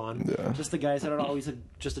grins on. Yeah. Just the guys that are always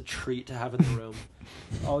just a treat to have in the room.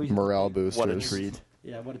 Always Morale boosters. What a treat.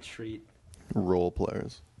 Yeah, what a treat. Role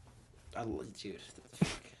players. I love dude.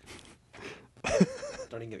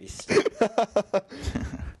 Don't even get me started.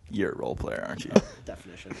 You're a role player, aren't you?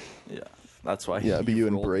 Definition. Yeah. That's why. Yeah, but you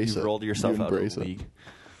rolled, embrace you it. rolled yourself You out of embrace the it. league.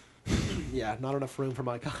 Yeah, not enough room for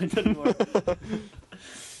my kind anymore.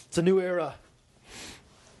 It's a new era.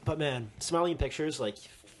 But man, smiling pictures, like,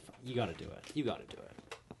 you gotta do it. You gotta do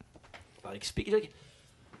it. Like, speaking, like,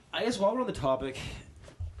 I guess while we're on the topic,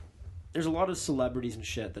 there's a lot of celebrities and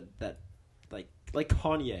shit that like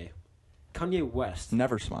Kanye West.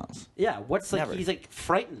 Never smiles. Yeah, what's like Never. he's like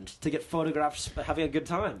frightened to get photographed having a good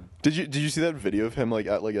time. Did you see that video of him like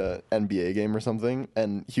at like a NBA game or something,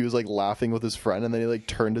 and he was like laughing with his friend, and then he like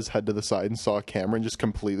turned his head to the side and saw a camera and just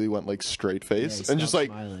completely went like straight face and just like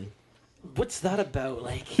smiling. What's that about?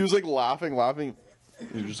 Like he was like laughing.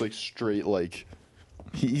 He was just like straight like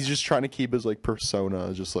he's just trying to keep his like persona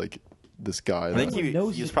as just like this guy. I think that- he knows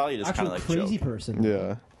was he's probably just actual kind of like crazy joking. person.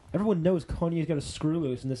 yeah. Everyone knows Kanye's got a screw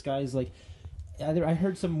loose, and this guy's like. I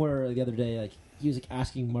heard somewhere the other day, like he was like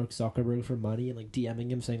asking Mark Zuckerberg for money and like DMing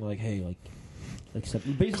him, saying like, "Hey, like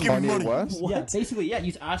basically, Kanye West? yeah, basically, yeah,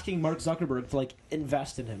 he's asking Mark Zuckerberg to like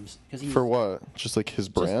invest in him because he's For what? Just like his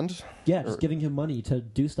brand? yeah, just Or- giving him money to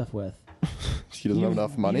do stuff with. He doesn't have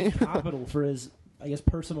enough money. Capital for his, I guess,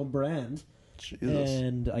 personal brand, Jesus.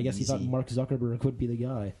 and I guess he thought Easy. Mark Zuckerberg would be the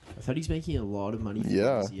guy. I thought he's making a lot of money. From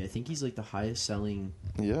Yeah. Yeezy. I think he's like the highest selling,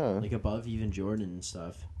 Yeah. like above even Jordan and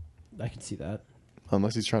stuff. I can see that.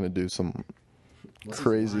 Unless he's trying to do some Unless he's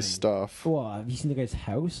crazy lying. stuff. Well, have you seen the guy's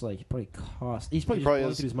house? Like, it probably cost. He's probably He just probably blowing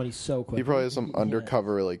has- through his money so quick. He probably has some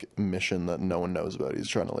undercover like mission that no one knows about. He's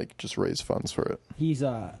trying to like just raise funds for it. He's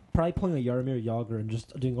probably pulling a Yarmir Yager and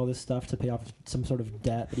just doing all this stuff to pay off some sort of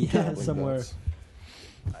debt that he has somewhere.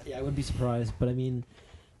 That's- Yeah, I wouldn't be surprised. But I mean,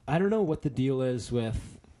 I don't know what the deal is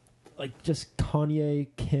with, like, just Kanye,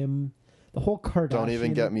 Kim, the whole Kardashian. Don't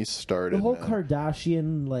even get me started. The whole man.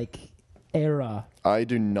 Kardashian like era. I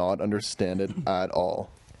do not understand it at all.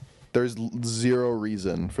 There's zero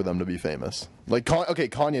reason for them to be famous. Like, okay,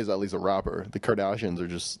 Kanye is at least a rapper. The Kardashians are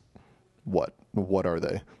just what? What are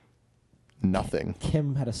they? Nothing.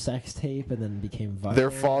 Kim had a sex tape and then became viral.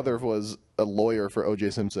 Their father was a lawyer for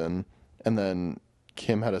O.J. Simpson, and then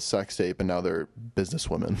Kim had a sex tape, and now they're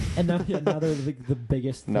businesswomen. and now they're the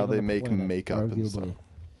biggest. Now thing they on the make planet, makeup and arguably. stuff.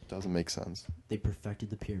 Doesn't make sense. They perfected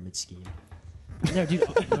the pyramid scheme. No, dude.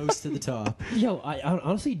 Rose to the top. Yo, I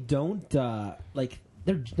honestly don't like.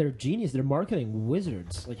 They're genius. They're marketing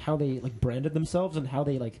wizards. Like how they like branded themselves and how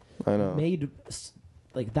they like I know. made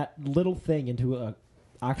like that little thing into a.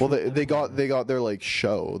 Actual Well, they got their like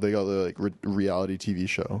show. They got their like reality TV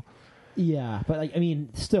show. Yeah, but like I mean,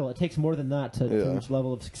 still, it takes more than that to Yeah. reach the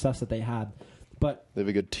level of success that they had. But They have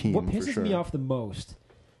a good team. what for pisses sure. me off the most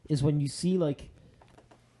is when you see like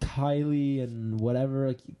Kylie and whatever,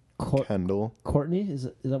 like Kendall. Courtney is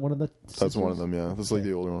that one of the? That's sisters? one of them. Yeah, that's like Okay.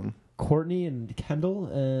 the older one. Courtney and Kendall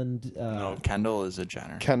and No, Kendall is a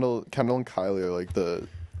Jenner. Kendall and Kylie are like the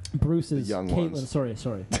Bruce's the young Caitlyn. ones. Sorry,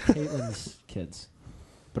 Caitlyn's kids.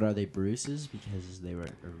 But are they Bruce's because they were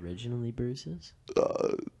originally Bruce's? I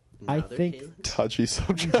Now they're think- Caitlyn's? touchy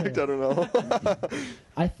subject. I don't know.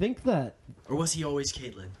 I think that. Or was he always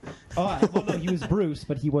Caitlyn? Well, no, he was Bruce,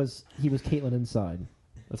 but he was Caitlyn inside.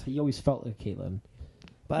 That's he always felt like Caitlyn.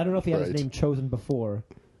 But I don't know if he had his Right. name chosen before,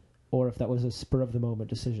 or if that was a spur of the moment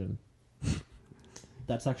decision.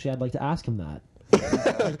 That's actually I'd like to ask him that.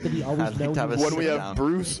 Did he always I'd like know? to have he a was- When we sit have down.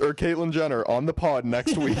 Bruce or Caitlyn Jenner on the pod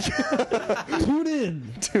next week, Tune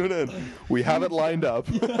in. tune in. We have it lined up.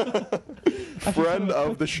 Friend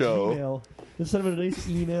of the show. Email. Just send him a nice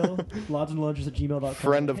email. lodgeandlunches@gmail.com.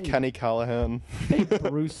 Friend of Hey, Kenny Callahan. Hey,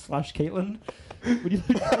 Bruce/Caitlyn. Would you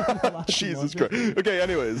like to Jesus Christ. Okay,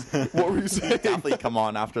 anyways, what were you saying? Definitely come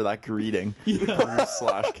on after that greeting.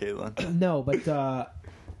 Bruce/Caitlyn. No, but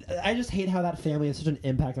I just hate how that family has such an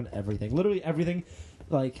impact on everything. Literally everything.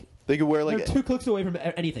 Like They could wear they're like 2 clicks away from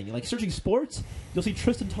anything. Like searching sports, you'll see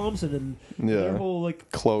Tristan Thompson and Yeah. their whole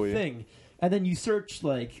like Chloe. thing, and then you search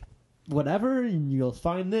like whatever, and you'll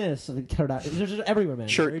find this. And it's just everywhere, man.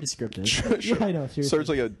 Shirt. Very descriptive. Yeah, I know. Seriously. Search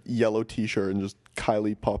like a yellow T-shirt and just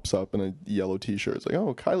Kylie pops up in a yellow T-shirt. It's like,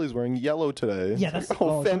 oh, Kylie's wearing yellow today. Yeah, It's that's like,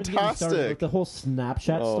 oh, don't even get me started. fantastic. Like the whole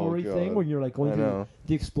Snapchat Oh, story God. thing, where you're like going I through know.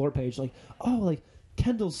 the explore page, like like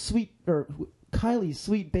Kendall's sweet or Kylie's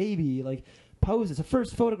sweet baby, like pose. It's a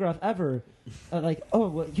first photograph ever. Like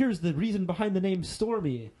well, here's the reason behind the name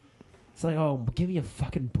Stormy. It's like give me a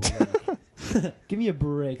fucking break. Give me a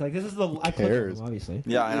break. Like this is the I clicked on cares? them, obviously.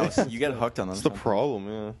 Yeah, I know. So you get hooked on them. That's the problem,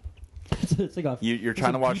 yeah. It's like a You're it's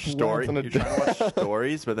trying a to watch deep stories. well. You're trying to watch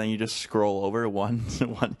stories, but then you just scroll over one.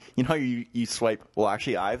 You know, you swipe. Well,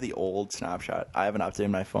 actually, I have the old Snapchat. I haven't updated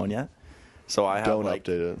my phone yet, so I have Don't like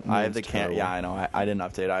update it. I have It's the camera. terrible. Yeah, I know. I didn't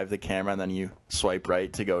update. I have the camera, and then you swipe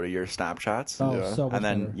right to go to your Snapchats, Oh, Yeah. so much and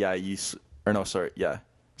then better.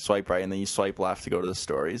 swipe right, and then you swipe left to go to the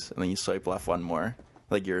stories, and then you swipe left one more.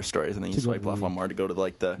 Like your stories, and then you To go swipe to left the- one more to go to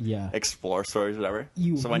like the Yeah. explore stories, whatever.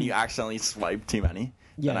 So when you accidentally swipe too many,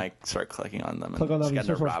 Yeah. then I start clicking on them Click and on them, just you get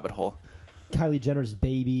in a start watching- rabbit hole. Kylie Jenner's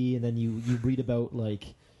baby, and then you read about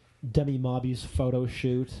like Demi Mobi's photo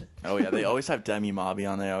shoot. Oh yeah, they always have Demi Mobi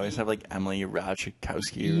on. They always have like Emily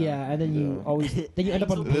Ratajkowski. Yeah, and then you always then you end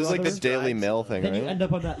up on This is like the Brother. Daily Mail thing, Then you right? end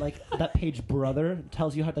up on that page Brother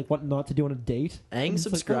tells you how like what not to do on a date. Aang And it's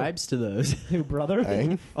like, subscribes to those. oh, who Brother?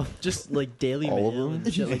 Aang? Oh, just like Daily All of Mail them?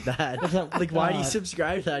 and shit like that. There's that- Like, why do you uh,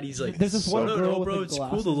 subscribe to that? He's like, There's this one no, girl no, with bro, the it's cool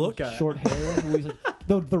glasses to look and at. short hair. Who is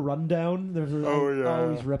like, the rundown. There's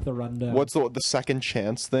always rip the rundown. What's the second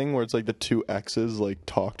chance thing where it's like the two exes like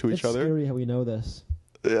talk to each it's other? scary how we know this.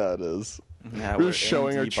 Yeah, it is. Yeah, We're we're just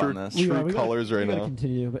showing in our deep true, on this. We true gotta- colors we right gotta now.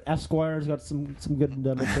 continue, but Esquire's got some good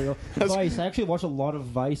material. Vice. I actually watch a lot of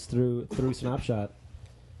Vice through Snapchat.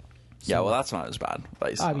 Yeah, So- well, that's not as bad.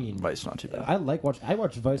 Vice, I mean, Vice not too bad. I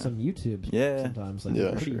watch Vice on YouTube. Yeah. sometimes. Like,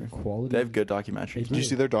 Yeah, pretty sure. quality. They have good documentaries. They Did you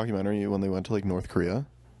see their documentary when they went to like North Korea?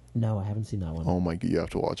 No, I haven't seen that one. Oh my god, you have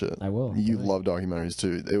to watch it. I will. You Tonight. love documentaries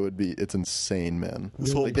too. It's insane, man.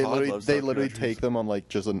 This whole Like they pod literally, loves they literally documentaries. take them on like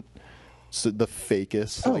just the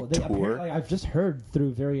fakest Oh, like they tour. apparently, I've just heard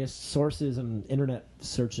through various sources and internet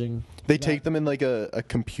searching. They that- take them in like a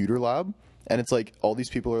computer lab, and it's like all these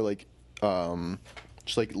people are like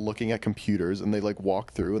just like looking at computers, and they like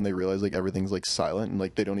walk through and they realize like everything's like silent, and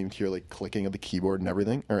like they don't even hear like clicking of the keyboard and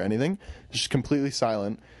everything or anything. It's just completely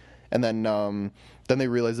silent. And then they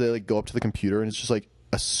realize they like go up to the computer and it's just like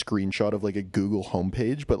a screenshot of like a Google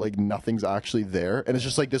homepage, but like nothing's actually there. And it's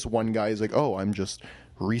just like this one guy is like, "Oh, I'm just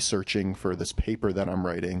researching for this paper that I'm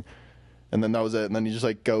writing." And then that was it. And then he just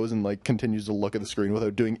like goes and like continues to look at the screen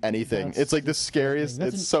without doing anything. That's It's like the scariest.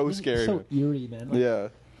 It's so scary. So eerie, man. Like,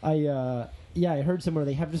 Yeah. I heard somewhere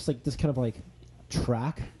they have just like this kind of like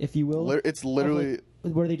track, if you will. It's literally of,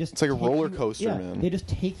 like, where they just it's like a take roller you- coaster, yeah, man. They just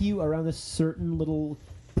take you around this certain little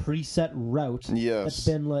preset route Yes. that's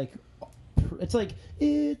been like it's like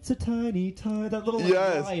it's a tiny that little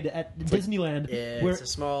Yes. ride at Disneyland. Yeah, where, it's a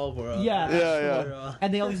small world. Yeah.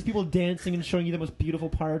 And they all these people dancing and showing you the most beautiful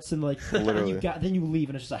parts, and like Literally. then you leave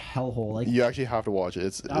and it's just a hellhole. Like You actually have to watch it.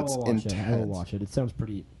 It's I will watch intense. it. I will watch it. It sounds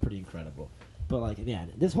pretty incredible. But like, yeah,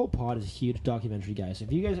 this whole pod is a huge documentary, guys. So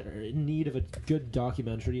if you guys are in need of a good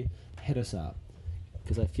documentary, hit us up,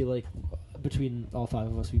 because I feel like between all 5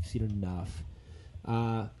 of us, we've seen enough.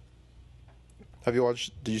 Have you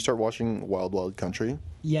watched? Did you start watching Wild Wild Country?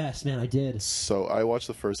 Yes, man, I did. So I watched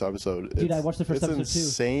the first episode. Dude, I watched the first episode It's too.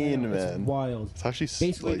 insane, I know, man. It's wild. It's actually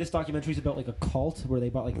Basically, like, this documentary is about like a cult where they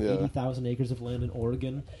bought like Yeah. 80,000 acres of land in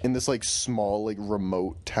Oregon. in this like small like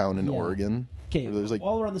remote town in Yeah. Oregon. Okay, where there's like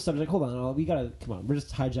while we're on the subject, hold on. We gotta come on. We're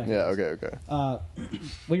just hijacking. yeah, this. okay.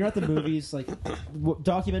 When you're at the movies, like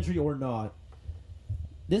documentary or not,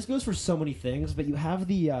 this goes for so many things. But you have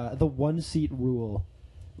the 1 seat rule.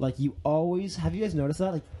 Like you always have. You guys noticed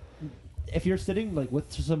that? Like if you're sitting like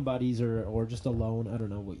with some buddies or just alone, I don't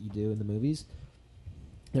know what you do in the movies.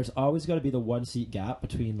 There's always got to be the 1 seat gap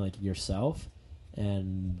between like yourself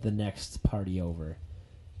and the next party over,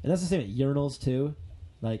 and that's the same at urinals too.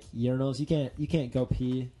 Like urinals, you can't go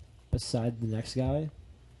pee beside the next guy.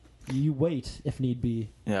 You wait if need be.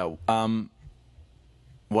 Yeah.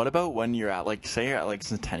 What about when you're at like, say you're at like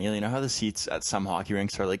Centennial? You know how the seats at some hockey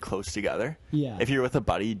rinks are like close together? Yeah. If you're with a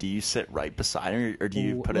buddy, do you sit right beside him, or do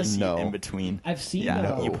you Ooh, put a like- seat No. in between? I've seen Yeah,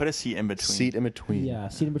 that. you put a seat in between. Seat in between. Yeah,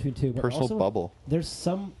 seat in between two. But Personal also, bubble. There's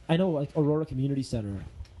some I know like Aurora Community Center.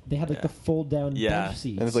 They had like Yeah. the fold down Yeah. bench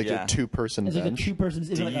seats. And it's like Yeah. a 2-person It's like a bench. 2-person.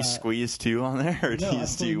 Do you squeeze 2 on there, or do you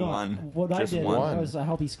just absolutely do not. 1? What Just I did, one. I was a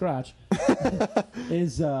healthy scratch,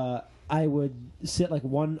 is I would sit like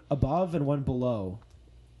 1 above and 1 below.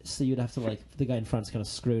 So you'd have to like the guy in front's kind of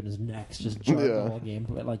screwed and his neck's just jarred Yeah. the whole game.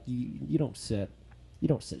 But like you don't sit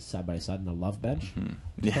side by side in a love bench.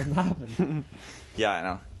 It Yeah. doesn't happen. Yeah, I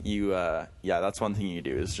know. You that's one thing you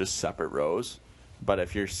do is just separate rows. But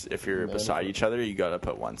if you're beside each other, you gotta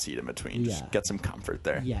put 1 seat in between. Yeah. Just get some comfort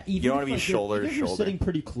there. Yeah, you don't want to be shoulder to even if you're shoulder. sitting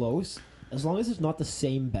pretty close, as long as it's not the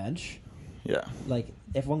same bench. Yeah. Like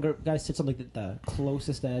if one guy sits on like the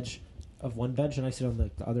closest edge of one bench and I sit on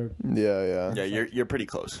the other, Yeah. Yeah, you're pretty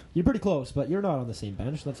close. you're pretty close, but you're not on the same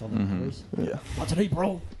bench. That's all that matters. Yeah. Not today,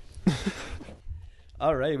 bro.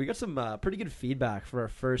 All right, we got some pretty good feedback for our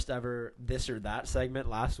first ever This or That segment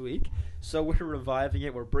last week. So we're reviving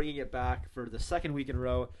it. We're bringing it back for the second week in a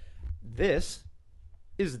row. This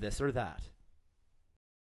is This or That.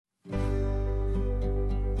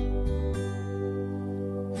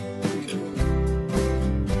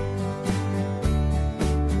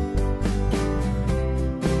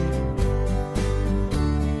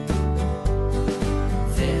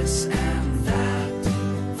 This and that,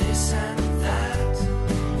 this and that,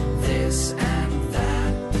 this and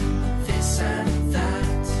that, this and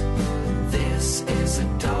that. This is a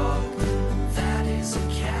dog, that is a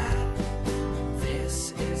cat.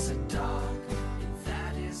 This is a dog,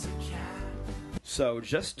 that is a cat. So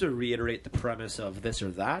just to reiterate the premise of This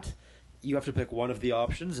or That, you have to pick one of the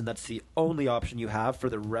options, and that's the only option you have for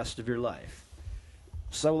the rest of your life.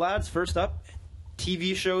 So lads, first up,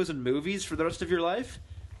 TV shows and movies for the rest of your life,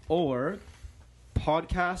 or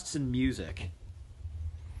podcasts and music?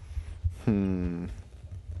 I'm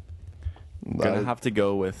gonna have to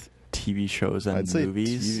go with TV shows and I'd say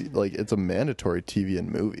movies. TV, like it's a mandatory TV and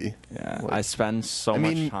movie. Yeah, Like, I spend so I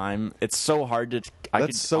much mean, time. It's so hard to. I could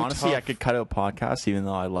that's so honestly, I tough. could cut out podcasts, even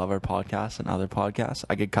though I love our podcast and other podcasts.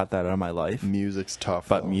 I could cut that out of my life. Music's tough,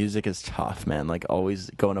 But though. music is tough, man. Like always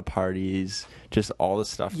going to parties, just all the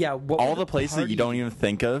stuff. Yeah, what all would the a places that you party- don't even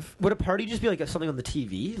think of. Would a party just be like something on the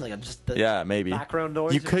TV, like just the Yeah, maybe. background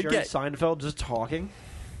noise? You of could Jerry get. Seinfeld just talking.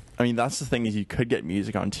 I mean, that's the thing is you could get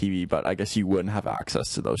music on TV, but I guess you wouldn't have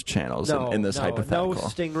access to those channels in this hypothetical. No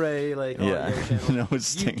Stingray, like Yeah. audio channel. No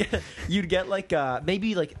Sting. You'd get like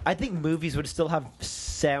maybe like I think movies would still have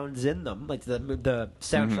sounds in them, like the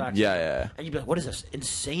soundtracks. Yeah. And you'd be like, what is this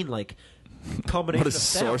insane like combination? What is of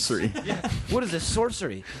sounds? sorcery? Yeah. What is this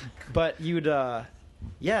sorcery? But you'd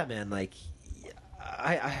yeah, man, like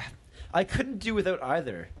I couldn't do without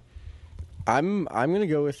either. I'm gonna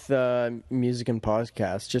go with music and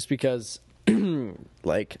podcasts just because,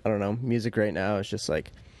 like, I don't know, music right now is just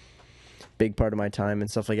like big part of my time and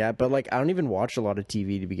stuff like that. But like, I don't even watch a lot of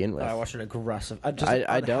TV to begin with. I watch an aggressive, I don't.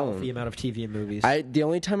 unhealthy amount of TV and movies. The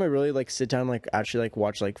only time I really like sit down like actually like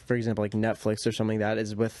watch like for example like Netflix or something like that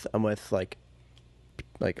is with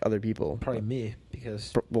like other people. Probably me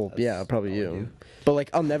because Well, that's yeah, probably all I you. do. But like,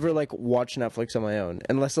 I'll never like watch Netflix on my own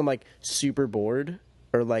unless I'm like super bored.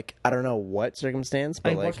 or like I don't know what circumstance,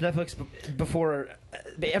 but I like watch Netflix before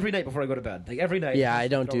every night before I go to bed. Like every night. yeah, just I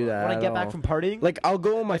don't throw do it. that. When I at get back all. from partying, like I'll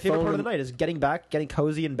go on my my favorite phone. part of the night is getting back, getting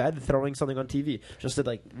cozy in bed, throwing something on TV just to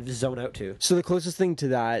like zone out to. So the closest thing to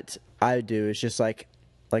that I do is just like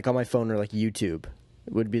on my phone or like YouTube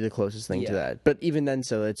would be the closest thing to Yeah. that. But even then,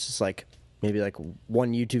 so it's just like maybe like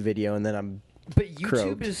one YouTube video and then I'm But YouTube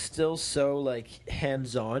croaked. is still so like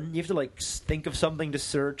hands-on. You have to like think of something to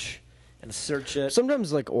search and search it.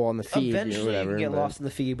 sometimes like on the feed Eventually, or whatever. you can get but- lost in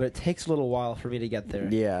the feed, but it takes a little while for me to get there.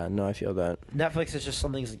 Yeah, no, I feel that. Netflix is just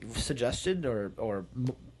something suggested or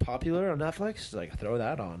popular on Netflix. Like throw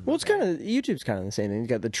that on. Well, it's kind of YouTube's kind of the same thing. You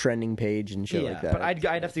got the trending page and shit yeah, like that. but I'd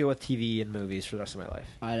have to go with TV and movies for the rest of my life.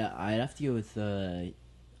 I'd have to go with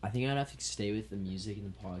I think I'd have to stay with the music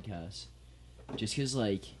and the podcast, just because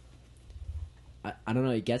like I don't know,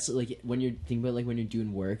 it gets like when you're thinking about like when you're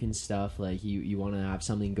doing work and stuff, like you want to have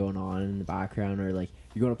something going on in the background, or like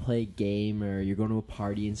you're going to play a game or you're going to a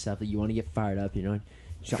party and stuff, like you want to get fired up, you know.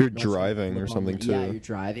 If you're driving or something, Yeah, too. you're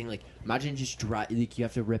driving. Like imagine just drive. Like you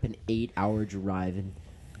have to rip an 8-hour drive in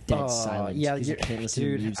dead silence. Yeah, 'cause you can't listen to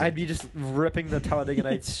dude, music. I'd be just ripping the Talladega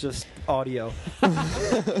Nights just audio.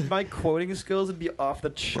 My quoting skills would be off the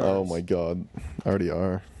charts. Oh my god, already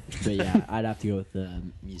are. But yeah, I'd have to go with the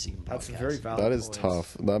music and podcast. That's very valid. That is points.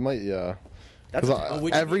 tough. That might, yeah. That's 'Cause a- Would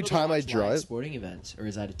you be every able to time I watch live drive, sporting events, or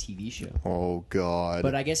is that a TV show? oh god,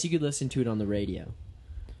 But I guess you could listen to it on the radio.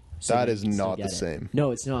 So that that is you'd still not the get it. same.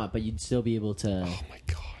 No, it's not. But you'd still be able to. Oh my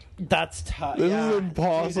god, That's tough. This is yeah.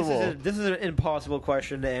 impossible. This is an impossible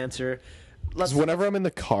question to answer. because whenever I'm in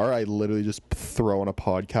the car, I literally just throw on a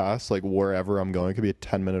podcast, like wherever I'm going. It could be a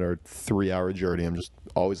 10-minute or 3-hour journey. I'm just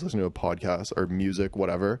always listening to a podcast or music,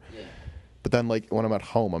 whatever. Yeah. But then, like when I'm at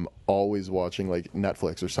home, I'm always watching like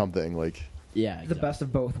Netflix or something. Like Yeah. The Exactly. best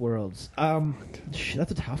of both worlds.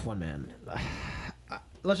 That's a tough one, man.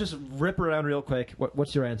 Let's just rip around real quick.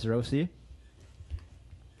 What's your answer, OC?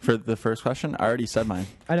 For the first question, I already said mine.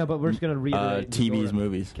 I know, but we're just gonna reiterate. TV's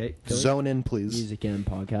movies. Okay. zone in, please. Music and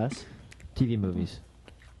podcast. TV movies.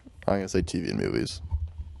 I'm gonna say TV and movies.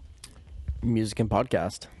 Music and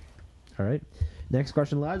podcast. All right. Next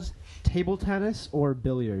question, lads. Table tennis or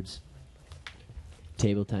billiards?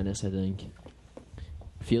 Table tennis, I think.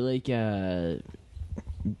 I feel like I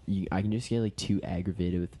can just get like too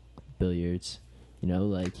aggravated with billiards. You know,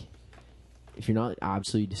 like if you're not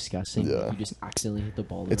absolutely disgusting, Yeah. you just accidentally hit the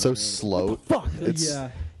ball. It's so wrong way. slow. Fuck. It's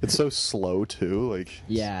Yeah. it's so slow too. Like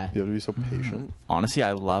Yeah. you have to be so patient. Honestly,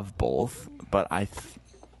 I love both, but I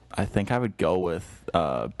think I would go with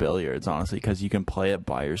billiards, honestly, because you can play it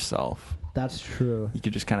by yourself. That's true. You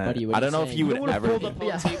could just kind Buddy, of. what I are don't you know if saying? you You would don't wanna ever. fold The up- whole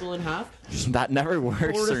Yeah. table in half. That never works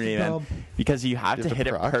Forrest for me, man. Gump. Because you have You to have hit to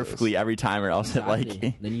it practice. perfectly every time, or else it like.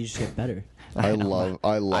 Exactly. Then you just get better. I love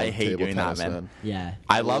I hate table doing that, tennis, man. man. Yeah.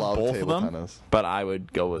 I love both of table them, tennis. but I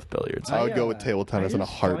would go with billiards. I would go with table tennis I in a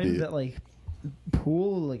just find heartbeat. That like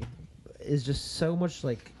pool like is just so much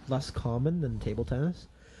like less common than table tennis.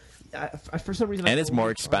 For some reason, I And it's always more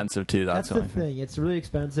find- expensive too. That's That's the the only thing. thing. It's really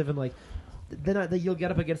expensive, and like then you'll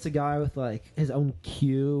get up against a guy with like his own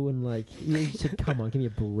cue, and like you just like, come on, give me a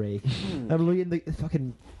break. I'm really in the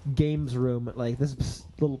fucking games room at like this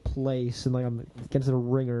little place, and like I'm against a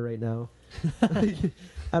ringer right now. Like,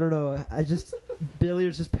 I don't know.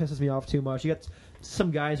 Billiards just pisses me off too much. You got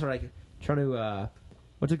some guys who are like trying to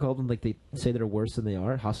what's it called when like they say they're worse than they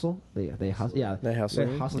are? Hustle. They hustle. Yeah, They hustle.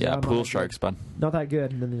 Yeah, I'm not pool that sharks, good. bud. Not that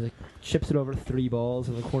good, and then he like chips it over 3 balls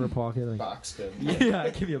in the corner pocket. Like, Backspin. yeah,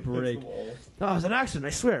 give me a break. Oh, it's an accident.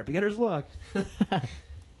 I swear. Beginner's luck.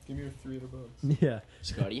 Give me your $300. Yeah.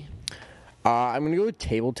 Scotty. I'm gonna go with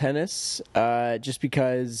table tennis, just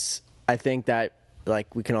because I think that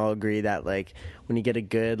like we can all agree that like when you get a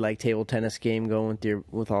good like table tennis game going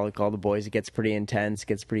with all the boys, it gets pretty intense,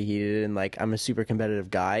 gets pretty heated, and like I'm a super competitive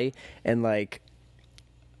guy, and like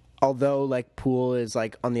although like pool is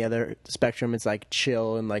like on the other spectrum, it's like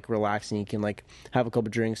chill and like relaxing. You can like have a couple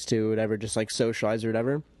drinks too, whatever, just like socialize or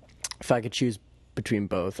whatever. If I could choose between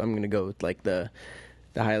both, I'm gonna go with like the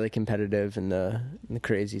highly competitive and the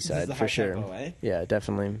crazy side the for high sure. tempo, eh? Yeah,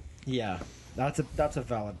 definitely. Yeah. That's a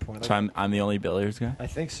valid point. So I'm the only billiards guy. I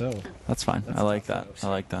think so. That's fine. That's I like tough, that. though.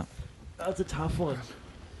 I like that. That's a tough one.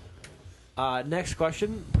 Next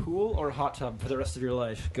question: pool or hot tub for the rest of your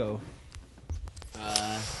life? Go.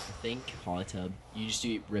 I think hot tub. You just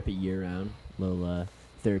rip it year round. A little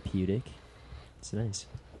therapeutic. It's nice.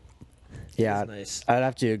 Yeah, That's nice. I'd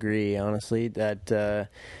have to agree, honestly, that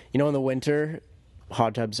in the winter,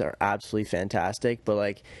 hot tubs are absolutely fantastic. But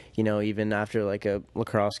like, even after like a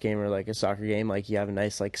lacrosse game or like a soccer game, like you have a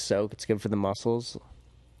nice like soak. It's good for the muscles.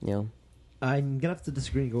 I'm gonna have to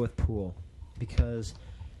disagree and go with pool. because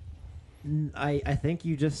I think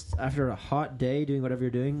you just, after a hot day doing whatever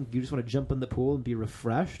you're doing, you just want to jump in the pool and be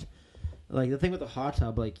refreshed. Like, the thing with the hot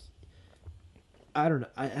tub, like, I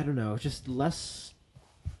don't know, just less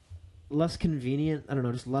convenient. I don't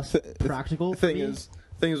know, just less practical for me.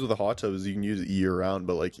 Thing is with a hot tub is you can use it year round,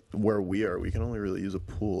 but like where we are, we can only really use a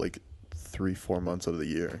pool like 3-4 months out of the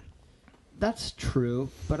year. That's true,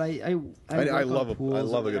 but I love a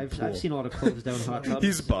pools. good pool. I've seen a lot of closed down hot tubs.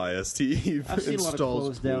 He's biased. I've seen a lot of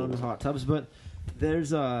closed down hot tubs, but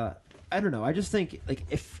there's I don't know. I just think, like,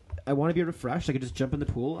 if I want to be refreshed, I could just jump in the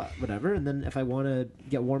pool, whatever, and then if I want to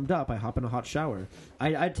get warmed up, I hop in a hot shower.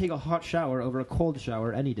 I'd take a hot shower over a cold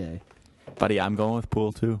shower any day. Buddy, I'm going with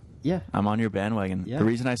pool too. Yeah. I'm on your bandwagon. Yeah. The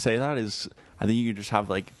reason I say that is I think you could just have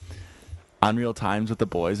like unreal times with the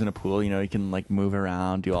boys in a pool. You know, you can like move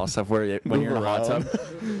around, do all stuff when you're in a hot tub.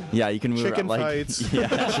 Yeah, you can move chicken around. Fights.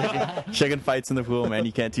 Yeah, chicken fights in the pool, man.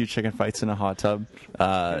 You can't do chicken fights in a hot tub.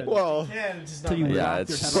 Well, yeah,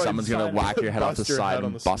 it's someone's gonna whack your head off the side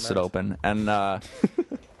and bust it open. And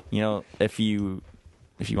you know, if you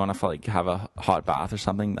want to like have a hot bath or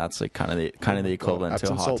something, that's like kind of the equivalent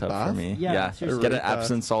to a hot tub bath? for me. Yeah, Get an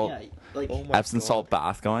Epsom salt. Yeah, like, Epsom salt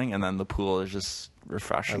bath going, and then the pool is just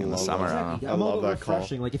refreshing in the summer. I don't know. Exactly. I I'm all love about that call.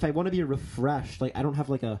 refreshing. Like, if I want to be refreshed, like, I don't have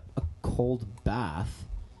like a cold bath.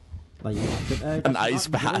 Like, An ice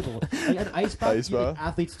bath. Like, an ice bath. Ice bath?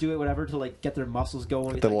 Athletes do it, whatever, to like get their muscles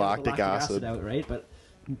going. The like, lactic acid. out, right? But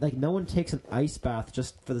like, no one takes an ice bath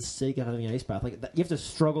just for the sake of having an ice bath. Like, you have to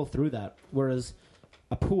struggle through that. Whereas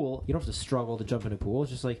a pool, you don't have to struggle to jump in a pool.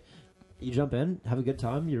 It's just like you jump in, have a good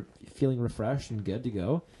time, you're feeling refreshed and good to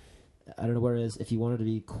go. I don't know. Whereas if you wanted to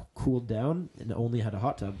be cooled down and only had a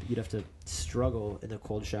hot tub, you'd have to struggle in a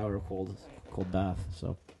cold shower, cold bath.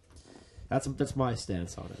 So that's my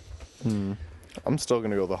stance on it. I'm still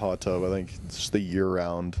gonna go with the hot tub. I think it's just the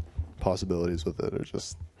year-round possibilities with it are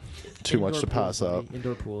just too much to pass up.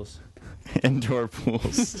 Indoor pools. Indoor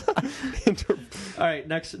pools. All right,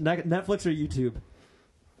 next Netflix or YouTube?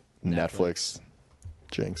 Netflix.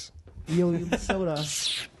 Jinx. Yo, soda.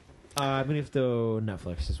 I'm gonna have to go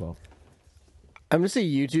Netflix as well. I'm gonna say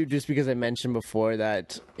YouTube just because I mentioned before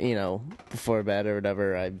that, you know, before bed or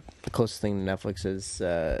whatever, the closest thing to Netflix is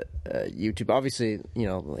YouTube. Obviously, you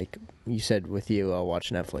know, like you said with you, I'll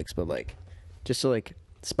watch Netflix, but like just to like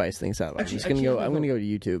spice things up, I'm gonna go to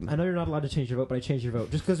YouTube. I know you're not allowed to change your vote, but I changed your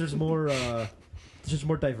vote just because there's more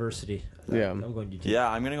diversity. Yeah. I'm going YouTube. Yeah,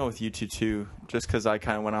 I'm gonna go with YouTube too, just because I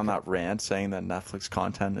kind of went on that rant saying that Netflix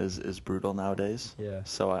content is brutal nowadays. Yeah.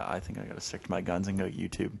 So I think I gotta stick to my guns and go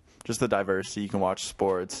YouTube. Just the diversity. You can watch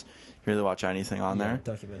sports. You can really watch anything on there.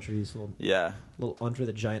 Documentaries, little Andre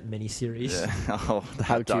the Giant mini series. Yeah. Oh, that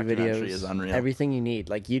How-to documentary videos, is unreal. everything you need.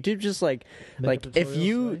 Like YouTube, just like Makeup if tutorials,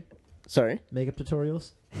 you, right? sorry, Makeup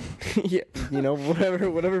tutorials. yeah, you know,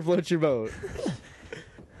 whatever floats your boat.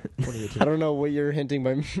 2018. I don't know what you're hinting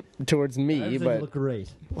by towards me, Everything but look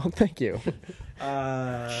great. well, thank you.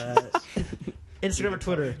 Instagram or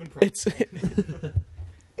Twitter? It's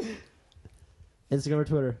Instagram or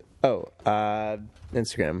Twitter?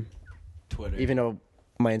 Instagram. Twitter. Even though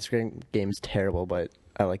my Instagram game's terrible, but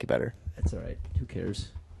I like it better. It's all right. Who cares?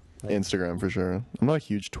 Instagram for sure. I'm not a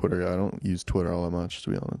huge Twitter guy. I don't use Twitter all that much,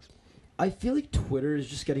 to be honest. I feel like Twitter is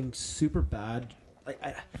just getting super bad. Like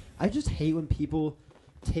I just hate when people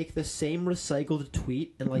take the same recycled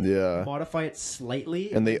tweet and like modify it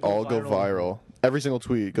slightly, and they all go viral. Every single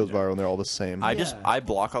tweet goes viral, and they're all the same. I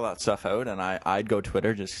block all that stuff out, and I'd go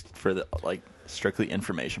Twitter just for the like strictly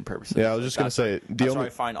information purposes. Yeah, I was just gonna say that's where I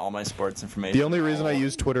find all my sports information. The only reason I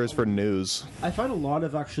use Twitter is for news. I find a lot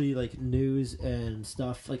of actually like news and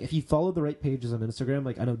stuff. Like if you follow the right pages on Instagram,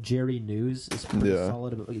 like I know Jerry News is pretty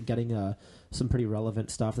solid about like, getting some pretty relevant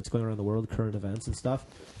stuff that's going around the world, current events and stuff.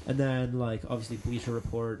 And then like obviously Bleacher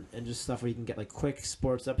Report and just stuff where you can get like quick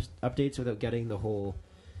sports updates without getting the whole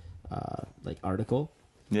like article.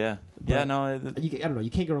 Yeah, But yeah, no, I don't know. You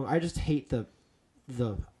can't go wrong. I just hate the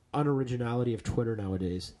unoriginality of Twitter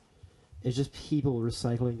nowadays. It's just people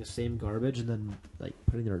recycling the same garbage and then like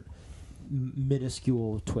putting their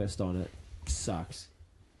minuscule twist on it. Sucks.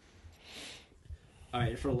 All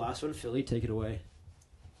right, for the last one, Philly, take it away.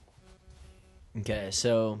 Okay,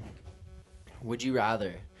 so would you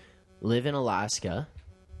rather live in Alaska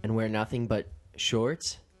and wear nothing but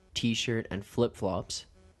shorts, t-shirt, and flip-flops,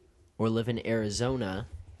 or live in Arizona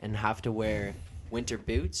and have to wear winter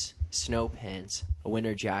boots, snow pants, a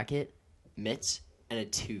winter jacket, mitts, and a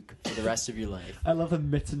toque for the rest of your life? I love the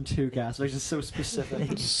mitts and toque aspect. It's just so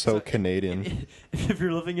specific. So Canadian. If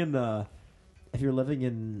you're living in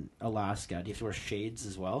Alaska, do you have to wear shades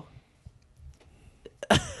as well?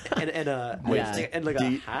 and Wait, and like do a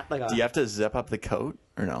you- hat, like a. Do you have to zip up the coat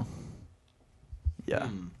or no? Yeah.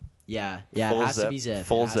 Yeah, yeah. Full It has zip, to be zip.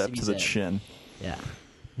 full It has to zip be to the zip. chin. Yeah.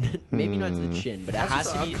 Maybe not to the chin, but it That's has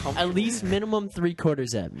just to be uncomfortable. at least minimum 3/4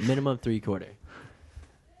 zip. Minimum 3/4.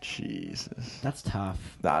 Jesus, That's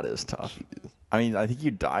tough. that is tough. I mean, I think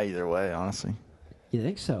you'd die either way. Honestly, You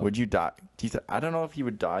think so? would you die? I don't know if you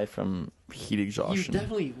would die from heat You exhaustion.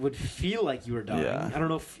 definitely would feel like you were dying. Yeah. I don't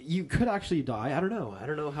know if you could actually die. I don't know. I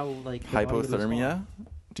don't know how like the body would respond. Hypothermia?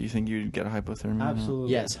 Do you think you'd get a hypothermia?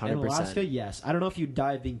 Absolutely. Yes, In 100%. Alaska, yes. I don't know if you'd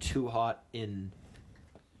die of being too hot in.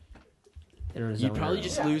 Arizona. You'd probably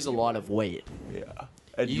just lose a lot of weight. Yeah.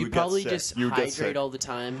 And You'd would probably get sick. just You would get sick. hydrate all the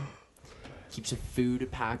time. Keep some food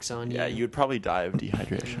packs on you. Yeah, you'd probably die of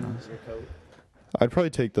dehydration. I'd probably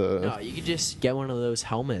take the. No, you could just get one of those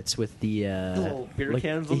helmets with the little beer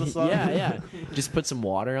cans on the side. Yeah, yeah. Just put some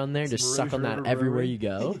water on there. Just Some suck Rouge on that River everywhere Brewery. you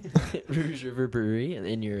go. Rouge River Brewery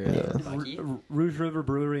in your buggy. Rouge River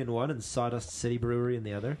Brewery in one and Sawdust City Brewery in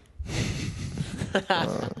the other.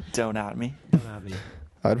 Don't at me. Don't have me.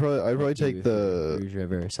 I'd probably take the. Rouge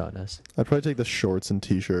River Sawdust. I'd probably take the shorts and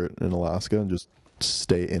t-shirt in Alaska and just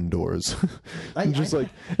stay indoors. and just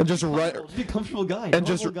run. Just be a comfortable guy. And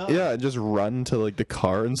just normal guy. yeah, and just run to like the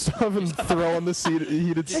car and stuff and throw on the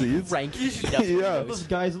heated seats. Rank Yeah. Those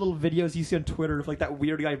guys, little videos you see on Twitter of like that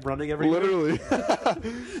weird guy running everywhere. Literally,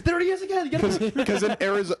 There he is again.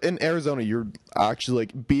 because in Arizona, you're actually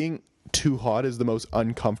like being too hot is the most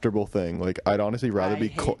uncomfortable thing. Like I'd honestly rather I be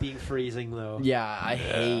hate cold. being freezing though. Yeah, I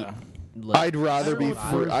hate. Like, I'd rather be know what's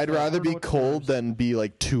I'd worse. I rather don't be know what's cold worse. than be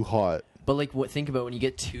like too hot. but like, think about when you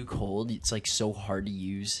get too cold. It's like so hard to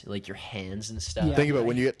use like your hands and stuff. Yeah. Think about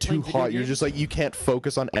when you get too Playing video hot, you're games? just like you can't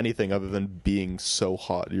focus on anything other than being so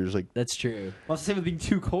hot. You're just like That's true. Well, it's the same with being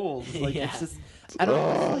too cold. Like Yeah. it's just, I don't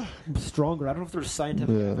know. If it's like stronger. I don't know if there's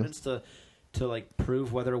scientific Yeah. evidence to like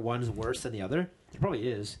prove whether one's worse than the other. There probably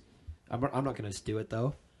is. I'm not gonna do it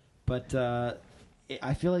though. But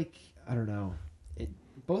I feel like I don't know.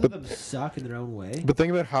 Both of them suck in their own way. But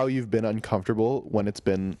think about how you've been uncomfortable when it's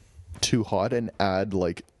been too hot, and add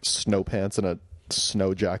like snow pants and a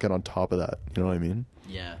snow jacket on top of that. You know what I mean?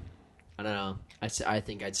 Yeah, I don't know. I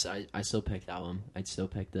think I still pick that one. I'd still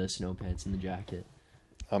pick the snow pants and the jacket.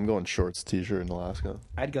 I'm going shorts, t-shirt in Alaska.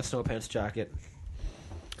 I'd go snow pants jacket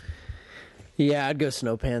Yeah, I'd go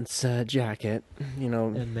snow pants, jacket, you know,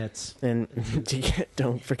 and mitts. and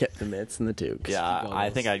don't forget the mitts and the toques. Yeah, I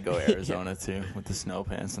goggles. think I'd go Arizona too with the snow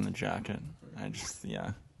pants and the jacket. I just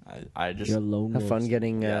You're a lone Have fun wolf.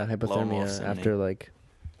 getting Yeah, lone wolf hypothermia Sydney. after like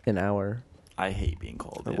an hour. I hate being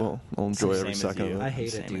cold. I Yeah. will. I'll enjoy Same every as second you. of it. I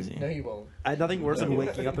hate Same it, as dude. you. No, you won't. I had nothing worse than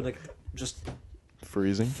waking up and like just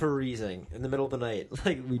Freezing. freezing in the middle of the night,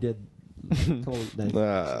 like we did. Whole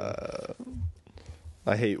night.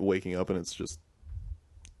 I hate waking up and it's just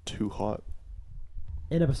too hot.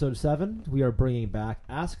 In episode 7, we are bringing back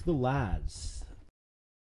Ask the Lads.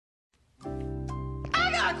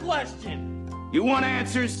 I got a question. You want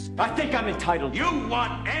answers? I think I'm entitled. You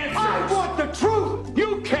want answers? I want the truth.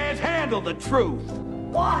 You can't handle the truth.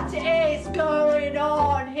 What is going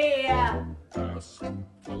on here?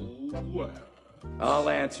 I'll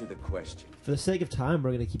answer the question. For the sake of time,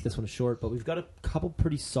 we're going to keep this one short, but we've got a couple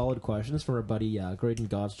pretty solid questions from our buddy Graydon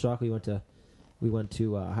Gottschalk. We went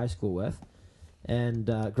to high school with, and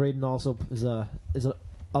Graydon also is a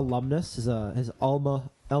alumnus. Is his alma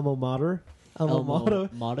mater. Alma motto.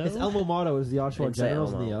 Motto? His alma motto is the Oshawa Didn't say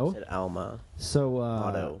Generals in the Elmo, O. said Alma. So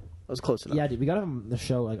Motto. That was close enough. yeah, dude, we got him on the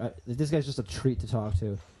show. Like this guy's just a treat to talk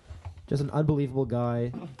to. Just an unbelievable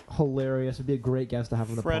guy, hilarious. Would be a great guest to have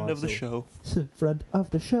on the Friend pod, of the so- show. friend of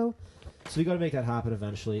the show. So we got to make that happen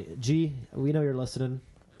eventually. G, we know you're listening.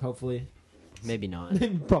 Hopefully, Maybe not.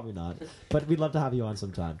 probably not, but we'd love to have you on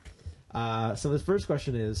sometime. So the first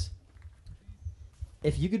question is: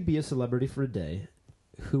 if you could be a celebrity for a day,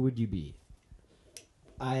 who would you be?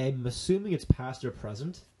 I'm assuming it's past or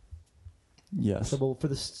present. Yes. So we'll, for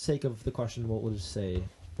the sake of the question, we'll just say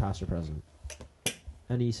past or present.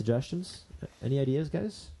 Any suggestions? Any ideas,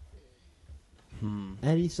 guys?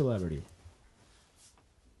 Any celebrity?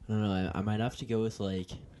 I don't know. I might have to go with like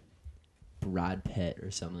Brad Pitt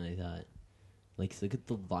or something like that. Like, look at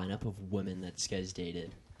the lineup of women that this guy's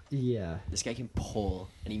dated. Yeah, This guy can pull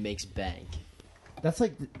and he makes bank. that's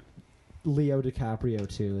like Leo DiCaprio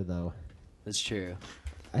too, though. That's true.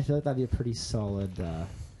 I feel like that'd be a pretty solid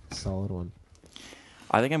one.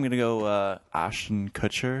 I think I'm gonna go Ashton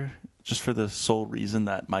Kutcher, just for the sole reason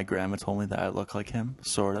that my grandma told me that I look like him,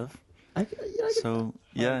 sort of. So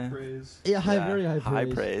yeah, Yeah, very high praise. High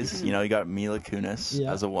praise. You know, you got Mila Kunis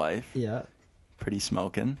Yeah. as a wife, Yeah, pretty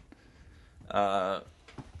smoking.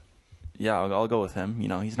 Yeah, I'll go with him. You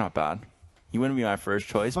know, he's not bad. He wouldn't be my first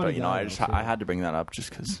choice, Funny but you know, guy, though, too. I had to bring that up just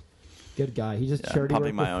because. Good guy. He just Yeah, charity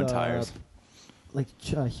pumping work my with, own tires. Like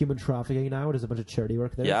human trafficking now. Does a bunch of charity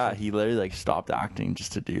work there. Yeah, so- he literally like stopped acting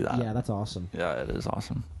just to do that. yeah, that's awesome. Yeah, it is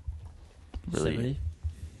awesome. Really.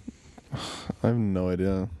 70? I have no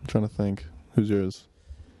idea. I'm trying to think. Who's yours?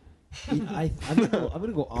 I'm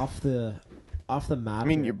gonna go off the map. I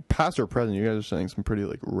mean, here. you're past or present. You guys are saying some pretty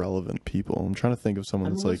like relevant people. I'm trying to think of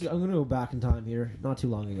someone that's like. I'm gonna go back in time here. Not too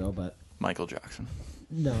long ago, but Michael Jackson.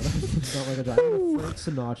 no, it's not like a driver. Frank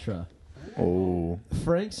Sinatra. Oh,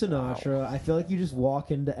 Frank Sinatra. I feel like you just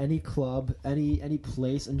walk into any club, any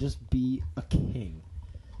place, and just be a king.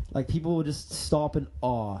 Like people would just stop in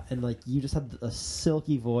awe, and like you just have a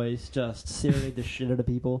silky voice, just serenade the shit out of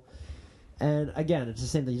people. And again, it's the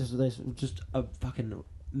same thing. Just a fucking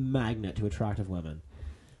magnet to attractive women.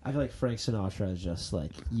 I feel like Frank Sinatra is just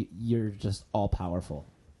like you're just all powerful.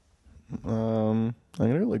 I'm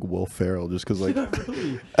gonna go like Will Ferrell just because like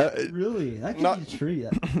Really, that could not- be true.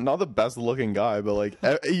 not the best looking guy, but like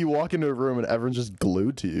you walk into a room and everyone's just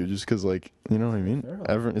glued to you just because like you know what I mean. Ferrell.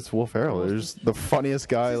 Everyone, it's Will Ferrell. They're just the funniest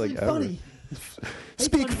guy like ever. Funny.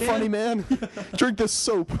 Speak funny man. Drink this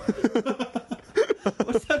soap.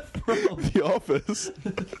 What's that from? The Office.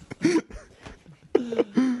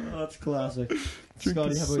 Oh, that's classic. Drink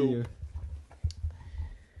Scotty, the how about soap. you?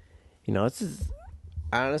 You know,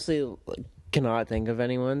 I honestly like, cannot think of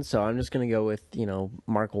anyone, so I'm just gonna go with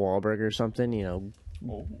Mark Wahlberg or something. I'm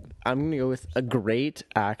gonna go with a great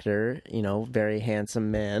actor. Very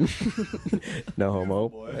handsome man. No homo.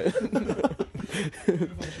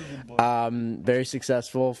 Very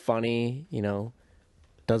successful, funny.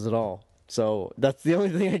 Does it all. So that's the only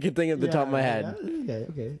thing I can think of at the top of my head. Yeah,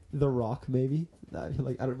 okay. The Rock, maybe. Would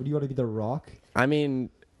you want to be The Rock? I mean,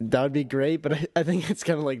 that would be great, but I think it's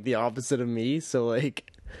kind of like the opposite of me. So like,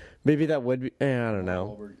 maybe that would be. I don't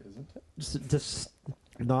know. Just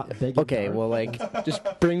not big. Okay, well, like, just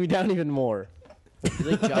bring me down even more. I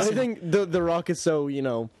think the Rock is so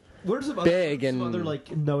Where's some big some and- other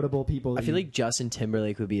like notable people? I feel like Justin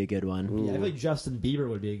Timberlake would be a good one. I feel like Justin Bieber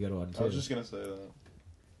would be a good one too. gonna say that.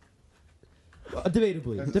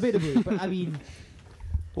 Debatably, but I mean,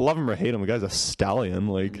 Love him or hate him, the guy's a stallion.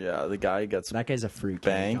 Like Yeah, the guy gets That guy's a fruit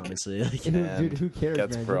Bank. cake, honestly. Like, dude, who cares,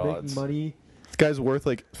 gets man? You're making broads. money. this guy's worth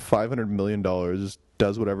like $500 million. Just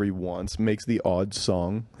does whatever he wants, makes the odd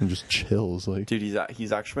song, and just chills. Like dude.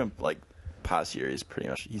 He's actually been like past year. He's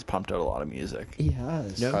pumped out a lot of music. He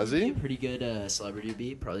has. no, Has who would he? be a pretty good celebrity to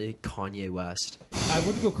be? Probably Kanye West. I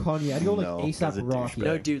wouldn't go Kanye. I'd go like No, he's ASAP a Rocky.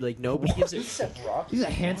 No, dude, like nobody gives it. He's a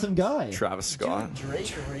handsome guy. Travis Scott.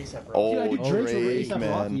 Drake or ASAP Rocky? Oh, Dude, I do Drake over Drake, ASAP man.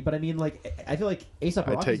 Rocky, but I mean, like, I feel like ASAP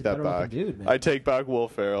I Rocky's take a that better back. looking dude, man. I take back Will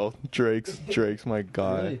Ferrell. Drake's my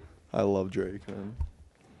guy. Really? I love Drake, man.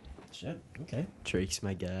 Shit. Okay. Drake's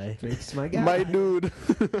my guy. Drake's my guy. My dude.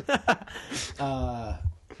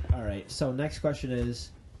 All right. So next question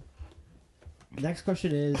is,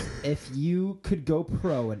 if you could go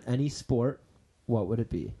pro in any sport, what would it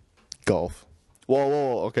be? Golf.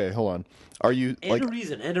 Whoa. Okay, hold on. Are you like?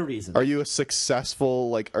 And a reason. Are you a successful?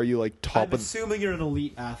 Like, are you like top I'm of? assuming you're an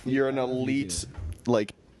elite athlete. You're an elite,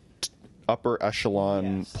 like, upper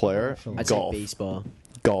echelon player. upper echelon. I'd Golf. say baseball.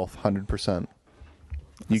 Golf, 100%.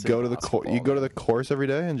 You say go to basketball, you go to the course every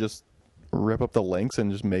day and just rip up the links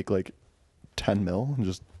and just make like 10 mil and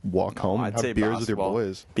just walk home and I'd have say beers with your basketball.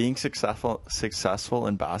 boys. Being successful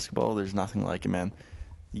in basketball, there's nothing like it, man.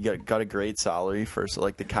 You got a great salary first.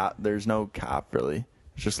 Like the cap, there's no cap really.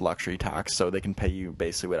 It's just luxury tax, so they can pay you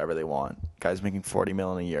basically whatever they want. Guys making $40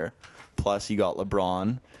 million a year, plus you got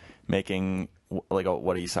LeBron making like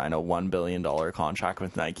what do you sign, a $1 billion contract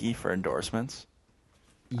with Nike for endorsements.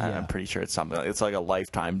 Yeah. I'm pretty sure it's something. It's like a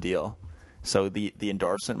lifetime deal. So the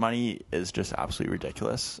endorsement money is just absolutely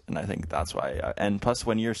ridiculous, and I think that's why. And plus,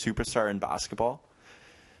 when you're a superstar in basketball,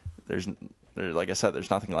 there's like I said, there's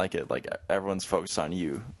nothing like it. Like everyone's focused on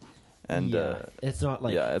you, and Yeah. It's not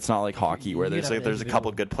like it's not like hockey where you there's can like have there's a couple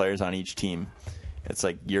individual- good players on each team. It's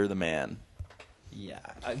like you're the man. Yeah,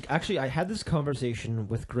 actually, I had this conversation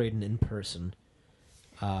with Graydon in person,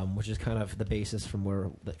 which is kind of the basis from where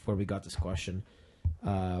we got this question,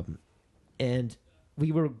 and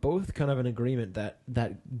we were both kind of in agreement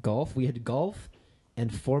that golf. We had golf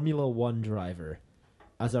and Formula One driver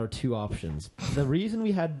as our two options. The reason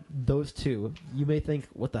we had those two, you may think,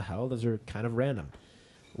 what the hell? Those are kind of random.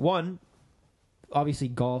 One, obviously,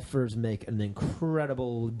 golfers make an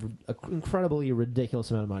incredibly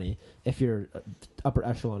ridiculous amount of money if you're upper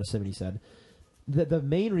echelon, as somebody said. The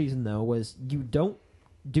main reason, though, was you don't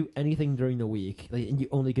do anything during the week, and you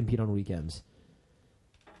only compete on weekends.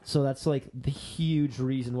 So that's like the huge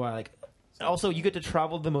reason why, like, Also, you get to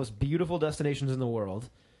travel to the most beautiful destinations in the world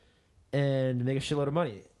and make a shitload of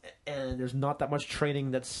money. And there's not that much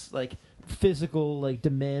training that's like physical, like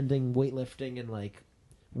demanding weightlifting and like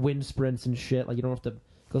wind sprints and shit. Like you don't have to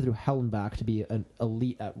go through hell and back to be an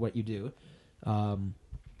elite at what you do. But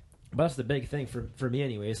that's the big thing for me,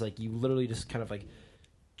 anyways. Like you literally just kind of like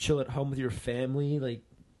chill at home with your family, like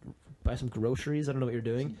buy some groceries. I don't know what you're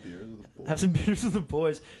doing. Have some beers with the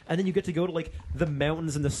boys, and then you get to go to like the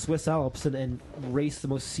mountains in the Swiss Alps and race the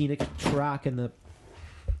most scenic track in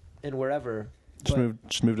wherever.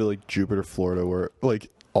 Just move to like Jupiter, Florida, where like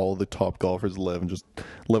all the top golfers live, and just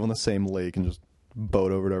live on the same lake and just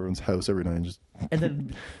boat over to everyone's house every night and just And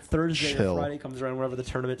then Thursday chill. or Friday comes around whenever the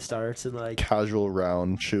tournament starts, and like casual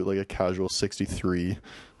round, shoot like a casual 63.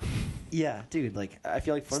 yeah, dude. Like I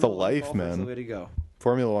feel like It's the Formula One life, golf is man. the way to go.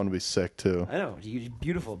 Formula One would be sick too. I know,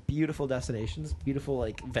 beautiful, beautiful destinations, beautiful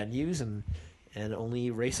like venues, and only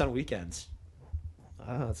race on weekends.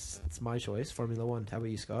 It's my choice, Formula One. How about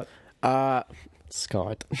you, Scott?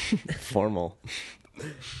 Scott. Formal.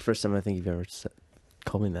 First time I think you've ever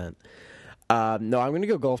called me that. No, I'm going to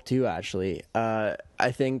go golf too, actually.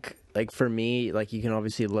 I think, like, for me, like, you can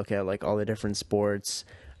obviously look at, like, all the different sports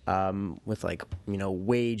with, like, you know,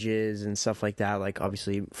 wages and stuff like that. Like,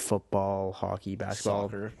 obviously, football, hockey,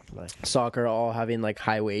 basketball, soccer all having, like,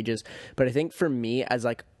 high wages. But I think for me, as,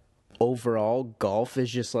 like, overall, golf is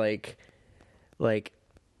just, like,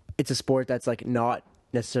 it's a sport that's, like, not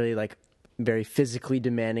necessarily, like, very physically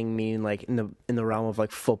demanding, meaning, like, in the realm of,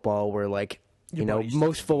 like, football where, like, you know,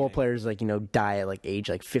 most football players, like, you know, die at, like, age,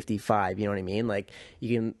 like, 55, you know what I mean? Like,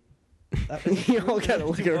 you can... you all gotta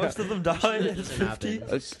look around. Most of them die at 50.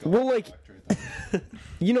 Well, like,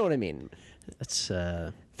 you know what I mean. That's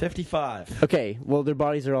 55. Okay, well, their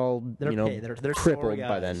bodies are all, you know, they're crippled sore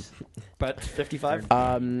by then. guys. But 55?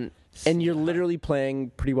 And you're literally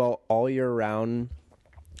playing pretty well all year round,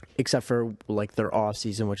 except for, like, their off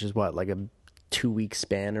season, which is what, like a 2-week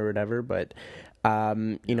span or whatever. But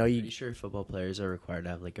you know, pretty sure football players are required to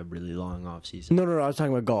have like a really long off season. No, I was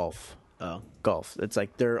talking about golf. Oh, golf. It's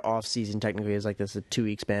like their off season technically is like this a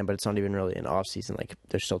 2-week span, but it's not even really an off season. Like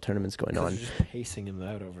there's still tournaments going on. Just pacing them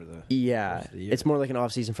out over the it's more like an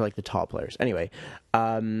off season for like the top players. Anyway,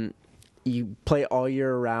 you play all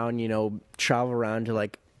year round. You know, travel around to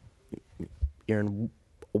like you're in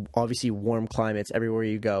obviously warm climates everywhere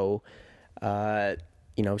you go.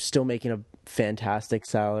 You know, still making a fantastic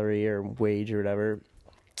salary or wage or whatever.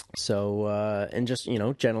 So, and just, you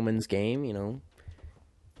know, gentleman's game, you know.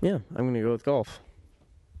 Yeah, I'm going to go with golf.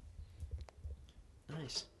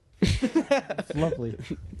 nice. Lovely.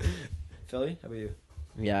 Philly, how about you?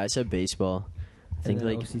 Yeah, I said baseball. I think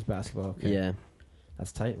like OC's basketball. Okay. yeah.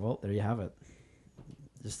 That's tight. Well, there you have it.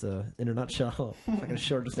 Just in a nutshell. Fucking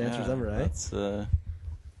shortest answers ever, right?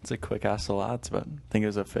 It's a quick ask to lads, but I think it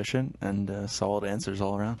was efficient and solid answers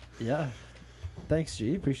all around. Yeah. Thanks,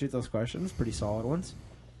 G. Appreciate those questions. Pretty solid ones.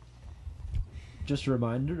 Just a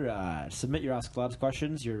reminder, submit your Ask Lads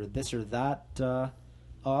questions, your this or that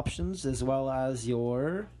options, as well as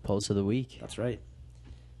your... Pulse of the week. That's right.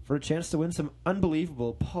 For a chance to win some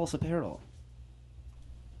unbelievable Pulse apparel.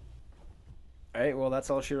 All right, well, that's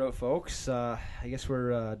all she wrote, folks. I guess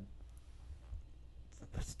we're...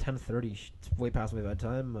 it's 10:30. It's way past my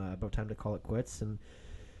bedtime. About time to call it quits. And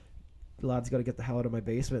the lads got to get the hell out of my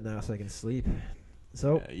basement now so I can sleep.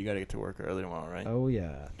 So Yeah, you got to get to work early tomorrow, right? Oh,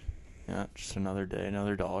 yeah. Yeah, just another day,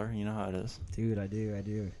 another dollar. You know how it is. Dude, I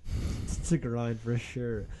do. It's a grind for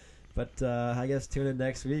sure. But I guess tune in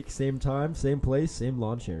next week. Same time, same place, same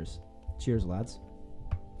lawn chairs. Cheers, lads.